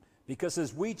 Because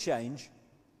as we change,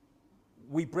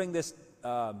 we bring this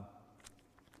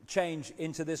change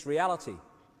into this reality.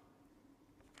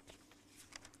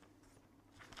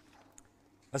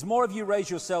 As more of you raise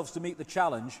yourselves to meet the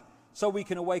challenge, so we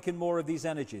can awaken more of these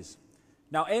energies.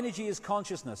 Now, energy is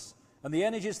consciousness, and the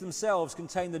energies themselves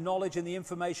contain the knowledge and the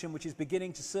information which is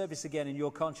beginning to surface again in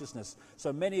your consciousness.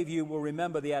 So many of you will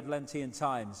remember the Atlantean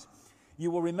times.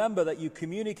 You will remember that you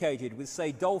communicated with,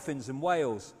 say, dolphins and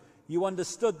whales. You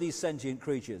understood these sentient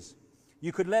creatures.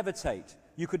 You could levitate.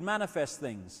 You could manifest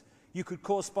things. You could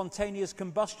cause spontaneous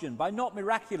combustion by not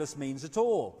miraculous means at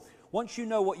all. Once you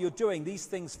know what you're doing, these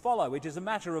things follow. It is a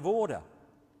matter of order.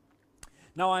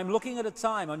 Now, I'm looking at a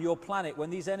time on your planet when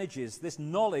these energies, this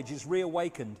knowledge is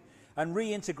reawakened and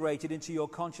reintegrated into your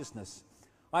consciousness.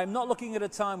 I am not looking at a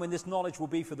time when this knowledge will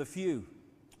be for the few,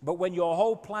 but when your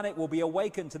whole planet will be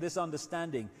awakened to this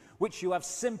understanding, which you have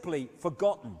simply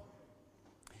forgotten.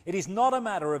 It is not a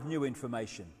matter of new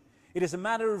information. It is a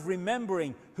matter of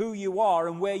remembering who you are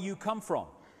and where you come from.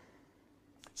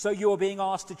 So you are being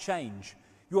asked to change.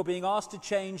 You are being asked to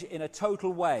change in a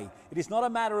total way. It is not a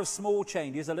matter of small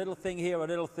changes, a little thing here, a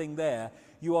little thing there.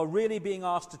 You are really being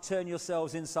asked to turn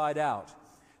yourselves inside out.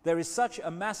 There is such a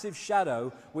massive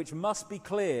shadow which must be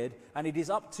cleared, and it is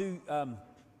up to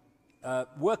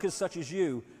workers such as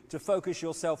you to focus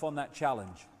yourself on that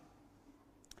challenge.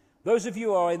 Those of you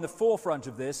who are in the forefront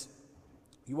of this,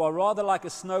 you are rather like a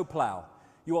snowplow.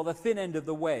 You are the thin end of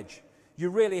the wedge. You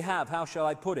really have, how shall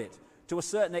I put it, to a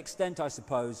certain extent, I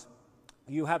suppose,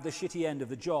 you have the shitty end of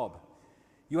the job.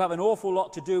 You have an awful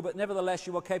lot to do, but nevertheless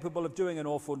you are capable of doing an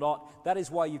awful lot. That is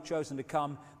why you've chosen to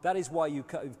come. That is why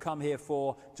you've come here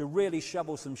for, to really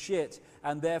shovel some shit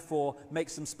and therefore make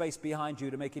some space behind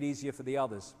you to make it easier for the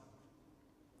others.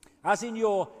 As in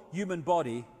your human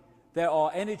body, there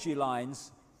are energy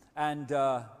lines and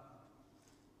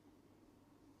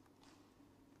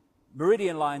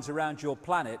meridian lines around your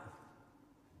planet,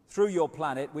 through your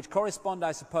planet, which correspond,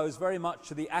 I suppose, very much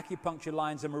to the acupuncture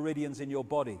lines and meridians in your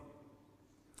body.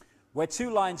 Where two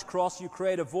lines cross, you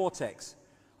create a vortex,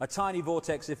 a tiny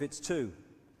vortex if it's two.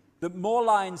 The more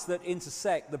lines that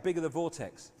intersect, the bigger the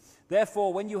vortex.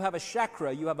 Therefore, when you have a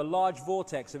chakra, you have a large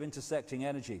vortex of intersecting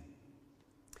energy.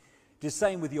 It is the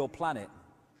same with your planet.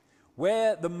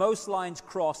 Where the most lines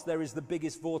cross, there is the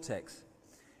biggest vortex.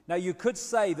 Now, you could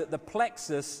say that the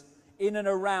plexus in and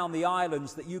around the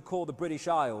islands that you call the British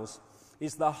Isles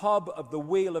is the hub of the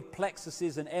wheel of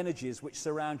plexuses and energies which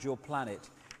surround your planet.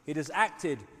 It has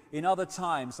acted in other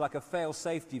times like a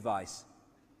fail-safe device.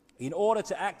 In order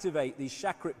to activate these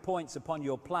chakric points upon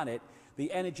your planet,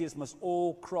 the energies must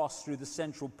all cross through the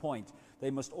central point.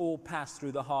 They must all pass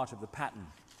through the heart of the pattern.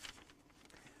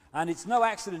 And it's no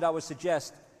accident, I would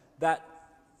suggest, that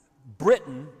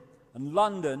Britain and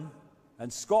London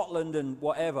and Scotland and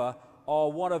whatever are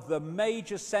one of the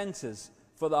major centers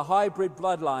for the hybrid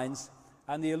bloodlines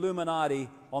and the Illuminati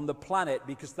on the planet,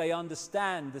 because they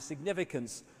understand the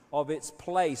significance of its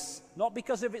place, not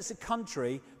because of it's a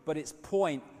country, but its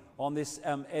point on this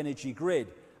energy grid.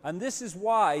 And this is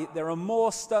why there are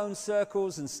more stone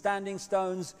circles and standing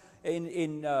stones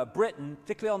in Britain,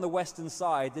 particularly on the western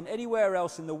side, than anywhere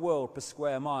else in the world per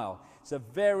square mile. It's a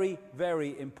very,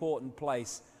 very important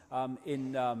place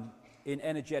in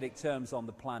energetic terms on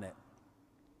the planet.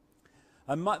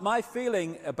 And my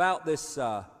feeling about this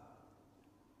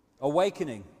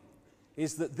awakening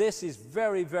is that this is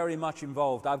very, very much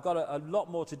involved. I've got a lot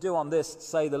more to do on this, to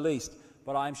say the least,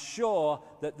 but I'm sure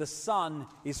that the sun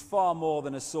is far more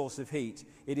than a source of heat.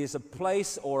 It is a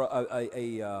place or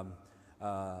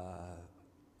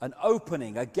an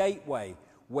opening, a gateway,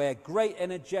 where great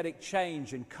energetic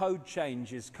change and code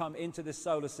changes come into the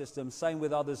solar system, same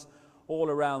with others all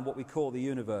around what we call the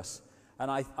universe. And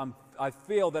I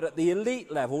feel that at the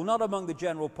elite level, not among the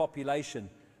general population,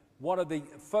 one of the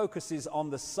focuses on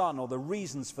the sun, or the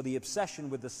reasons for the obsession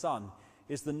with the sun,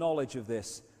 is the knowledge of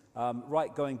this,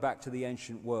 right going back to the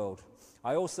ancient world.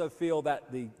 I also feel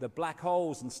that the black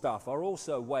holes and stuff are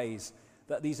also ways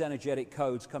that these energetic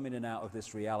codes come in and out of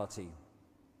this reality.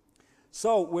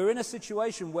 So we're in a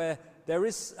situation where there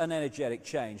is an energetic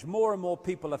change. More and more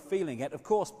people are feeling it. Of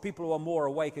course, people who are more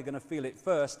awake are going to feel it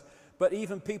first, but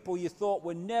even people you thought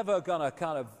were never going to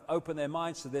kind of open their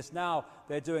minds to this, now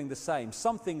they're doing the same.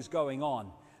 Something's going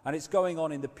on. And it's going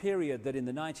on in the period that in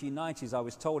the 1990s I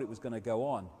was told it was going to go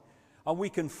on. And we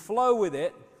can flow with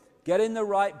it, get in the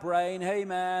right brain, hey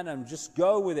man, and just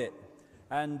go with it.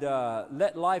 And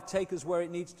let life take us where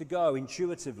it needs to go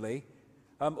intuitively.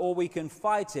 Or we can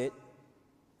fight it,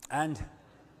 and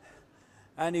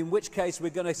in which case we're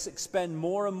going to expend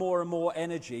more and more and more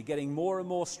energy, getting more and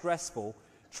more stressful,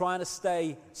 trying to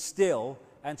stay still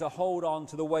and to hold on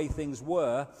to the way things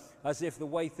were, as if the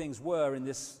way things were in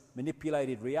this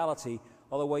manipulated reality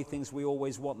are the way things we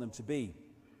always want them to be.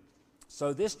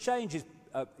 So this change is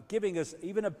giving us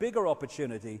even a bigger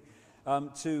opportunity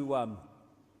to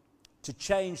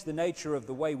change the nature of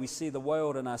the way we see the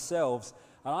world and ourselves.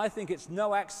 And I think it's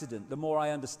no accident, the more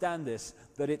I understand this,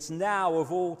 that it's now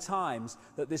of all times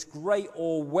that this great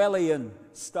Orwellian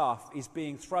stuff is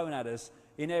being thrown at us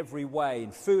in every way,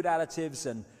 in food additives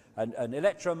and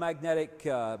electromagnetic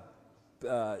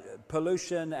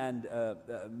pollution and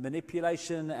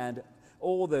manipulation and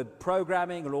all the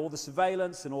programming and all the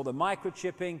surveillance and all the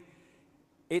microchipping.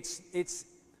 It's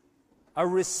a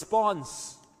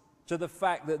response to the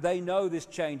fact that they know this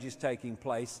change is taking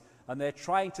place and they're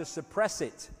trying to suppress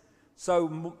it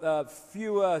so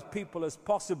fewer people as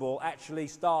possible actually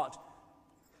start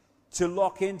to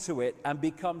lock into it and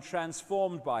become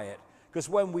transformed by it. Because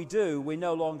when we do, we're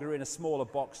no longer in a smaller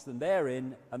box than they're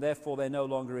in, and therefore they're no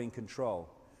longer in control.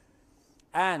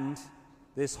 And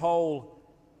this whole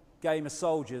game of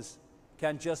soldiers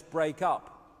can just break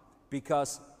up,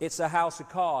 because it's a house of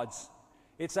cards.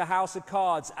 It's a house of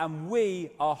cards, and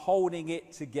we are holding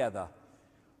it together.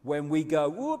 When we go,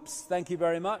 whoops, thank you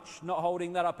very much, not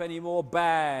holding that up anymore,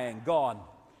 bang, gone.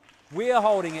 We are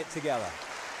holding it together.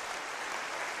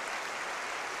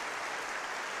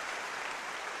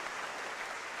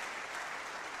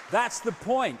 That's the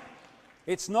point.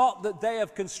 It's not that they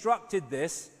have constructed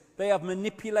this, they have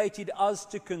manipulated us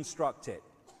to construct it.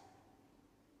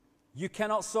 You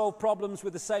cannot solve problems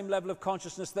with the same level of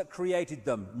consciousness that created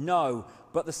them. No,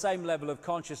 but the same level of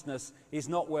consciousness is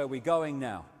not where we're going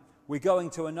now. We're going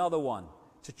to another one,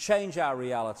 to change our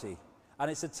reality.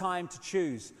 And it's a time to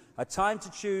choose. A time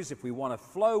to choose if we want to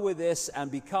flow with this and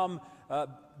become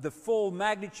the full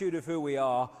magnitude of who we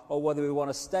are, or whether we want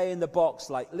to stay in the box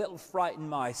like little frightened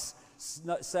mice,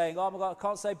 saying, oh my God, I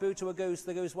can't say boo to a goose,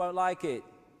 the goose won't like it.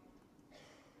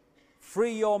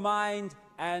 Free your mind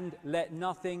and let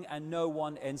nothing and no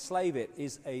one enslave it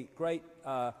is a great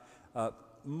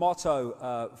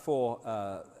motto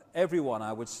for everyone,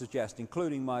 I would suggest,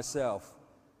 including myself.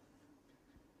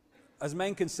 As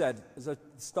Mencken said at the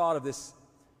start of this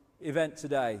event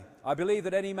today, I believe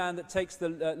that any man that takes the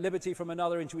liberty from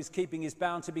another into his keeping is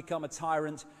bound to become a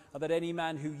tyrant, and that any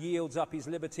man who yields up his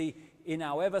liberty in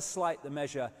however slight the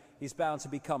measure is bound to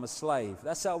become a slave.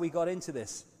 That's how we got into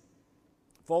this.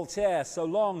 Voltaire, so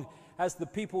long as the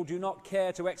people do not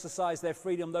care to exercise their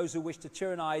freedom, those who wish to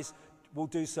tyrannize will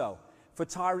do so. For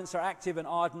tyrants are active and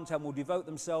ardent and will devote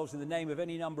themselves in the name of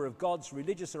any number of gods,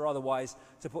 religious or otherwise,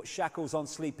 to put shackles on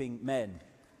sleeping men.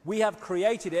 We have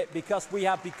created it because we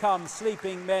have become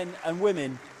sleeping men and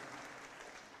women.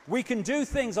 We can do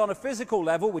things on a physical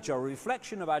level which are a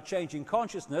reflection of our changing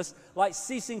consciousness, like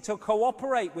ceasing to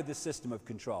cooperate with the system of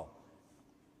control.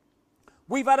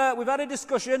 We've had a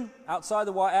discussion outside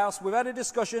the White House. We've had a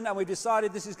discussion and we've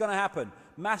decided this is going to happen.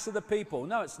 Mass of the people.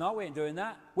 No, it's not. We ain't doing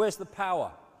that. Where's the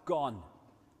power? Gone.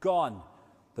 Gone.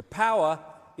 The power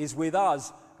is with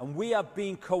us, and we have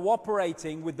been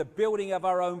cooperating with the building of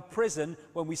our own prison.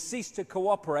 When we cease to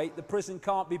cooperate, the prison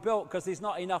can't be built because there's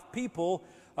not enough people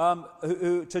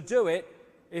to do it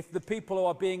if the people who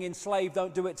are being enslaved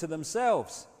don't do it to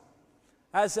themselves.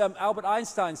 As Albert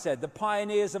Einstein said, the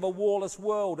pioneers of a warless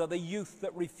world are the youth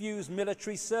that refuse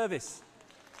military service.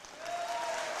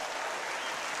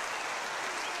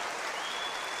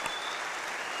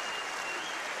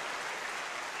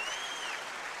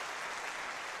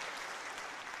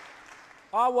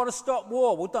 I want to stop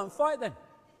war. Well, don't fight then.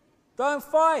 Don't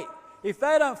fight. If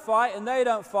they don't fight and they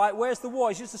don't fight, where's the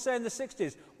war? It's used to say in the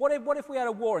 60s, what if we had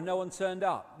a war and no one turned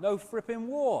up? No fripping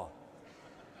war.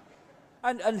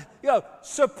 And you know,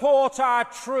 support our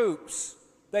troops,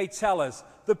 they tell us.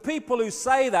 The people who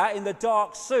say that in the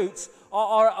dark suits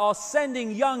are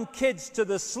sending young kids to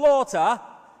the slaughter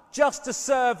just to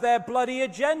serve their bloody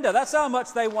agenda. That's how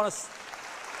much they want to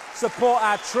support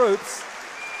our troops.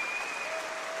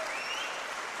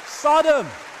 Sodom.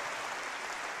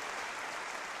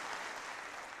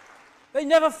 They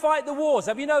never fight the wars.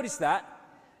 Have you noticed that?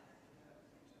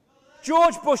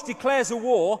 George Bush declares a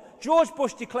war. George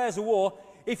Bush declares a war.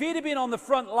 If he'd have been on the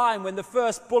front line when the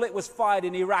first bullet was fired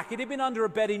in Iraq, he'd have been under a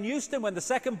bed in Houston when the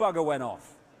second bugger went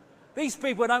off. These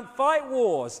people don't fight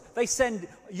wars. They send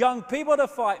young people to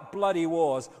fight bloody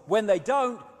wars. When they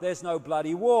don't, there's no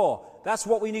bloody war. That's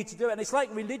what we need to do. And it's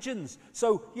like religions.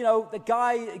 So, you know, the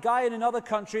guy in another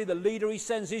country, the leader, he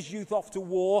sends his youth off to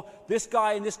war. This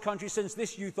guy in this country sends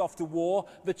this youth off to war.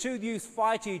 The two youth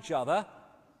fight each other.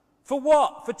 For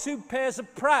what? For two pairs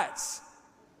of prats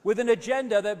with an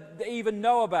agenda that they even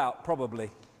know about,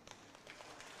 probably.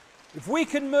 If we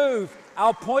can move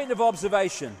our point of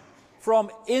observation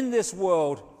from in this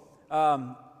world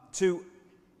to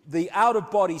the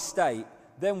out-of-body state,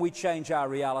 then we change our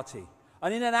reality.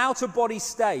 And in an out-of-body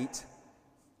state,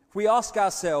 if we ask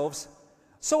ourselves,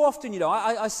 so often, you know,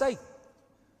 I say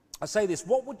this,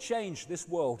 what would change this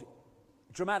world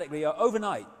dramatically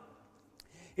overnight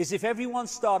is if everyone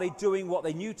started doing what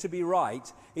they knew to be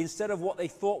right instead of what they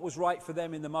thought was right for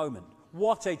them in the moment.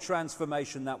 What a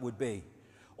transformation that would be.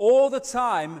 All the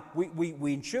time,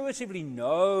 we intuitively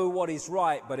know what is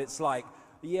right, but it's like,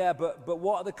 yeah, but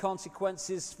what are the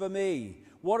consequences for me?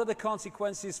 What are the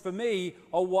consequences for me,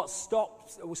 or what's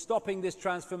stopping this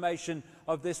transformation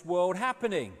of this world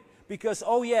happening? Because,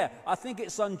 oh yeah, I think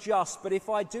it's unjust, but if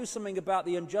I do something about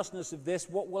the unjustness of this,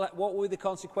 what will be the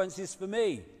consequences for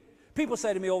me? People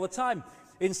say to me all the time,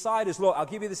 insiders, look, I'll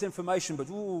give you this information, but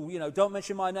ooh, you know, don't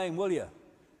mention my name, will you?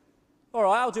 All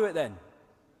right, I'll do it then.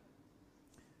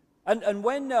 And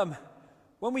when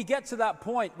we get to that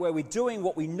point where we're doing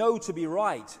what we know to be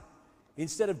right,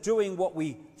 instead of doing what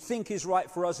we think is right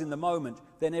for us in the moment,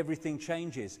 then everything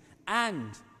changes. And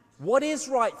what is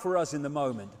right for us in the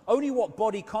moment? Only what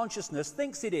body consciousness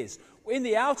thinks it is. In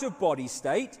the out-of-body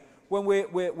state, when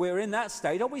we're in that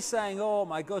state, are we saying, oh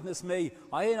my goodness me,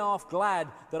 I ain't half glad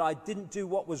that I didn't do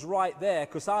what was right there,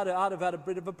 because I'd have had a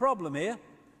bit of a problem here?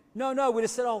 No, we'd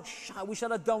have said, oh, I wish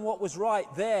I'd have done what was right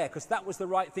there, because that was the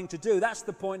right thing to do. That's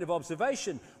the point of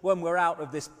observation when we're out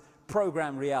of this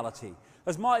program reality.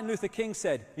 As Martin Luther King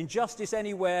said, injustice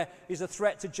anywhere is a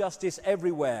threat to justice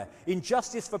everywhere.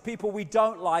 Injustice for people we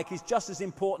don't like is just as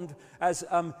important as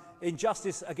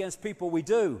injustice against people we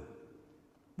do.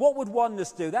 What would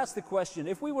oneness do? That's the question.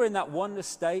 If we were in that oneness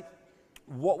state,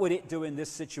 what would it do in this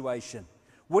situation?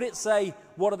 Would it say,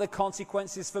 what are the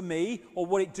consequences for me, or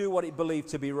would it do what it believed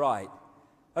to be right?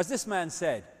 As this man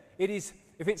said,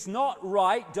 if it's not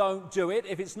right, don't do it.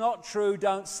 If it's not true,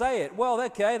 don't say it. Well,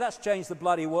 okay, that's changed the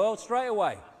bloody world straight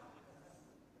away.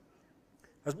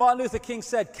 As Martin Luther King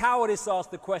said, cowardice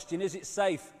asked the question, is it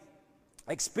safe?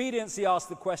 Expediency asked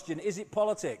the question, is it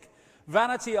politic?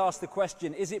 Vanity asked the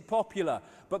question, is it popular?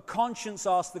 But conscience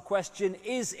asked the question,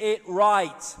 is it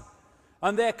right?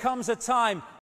 And there comes a time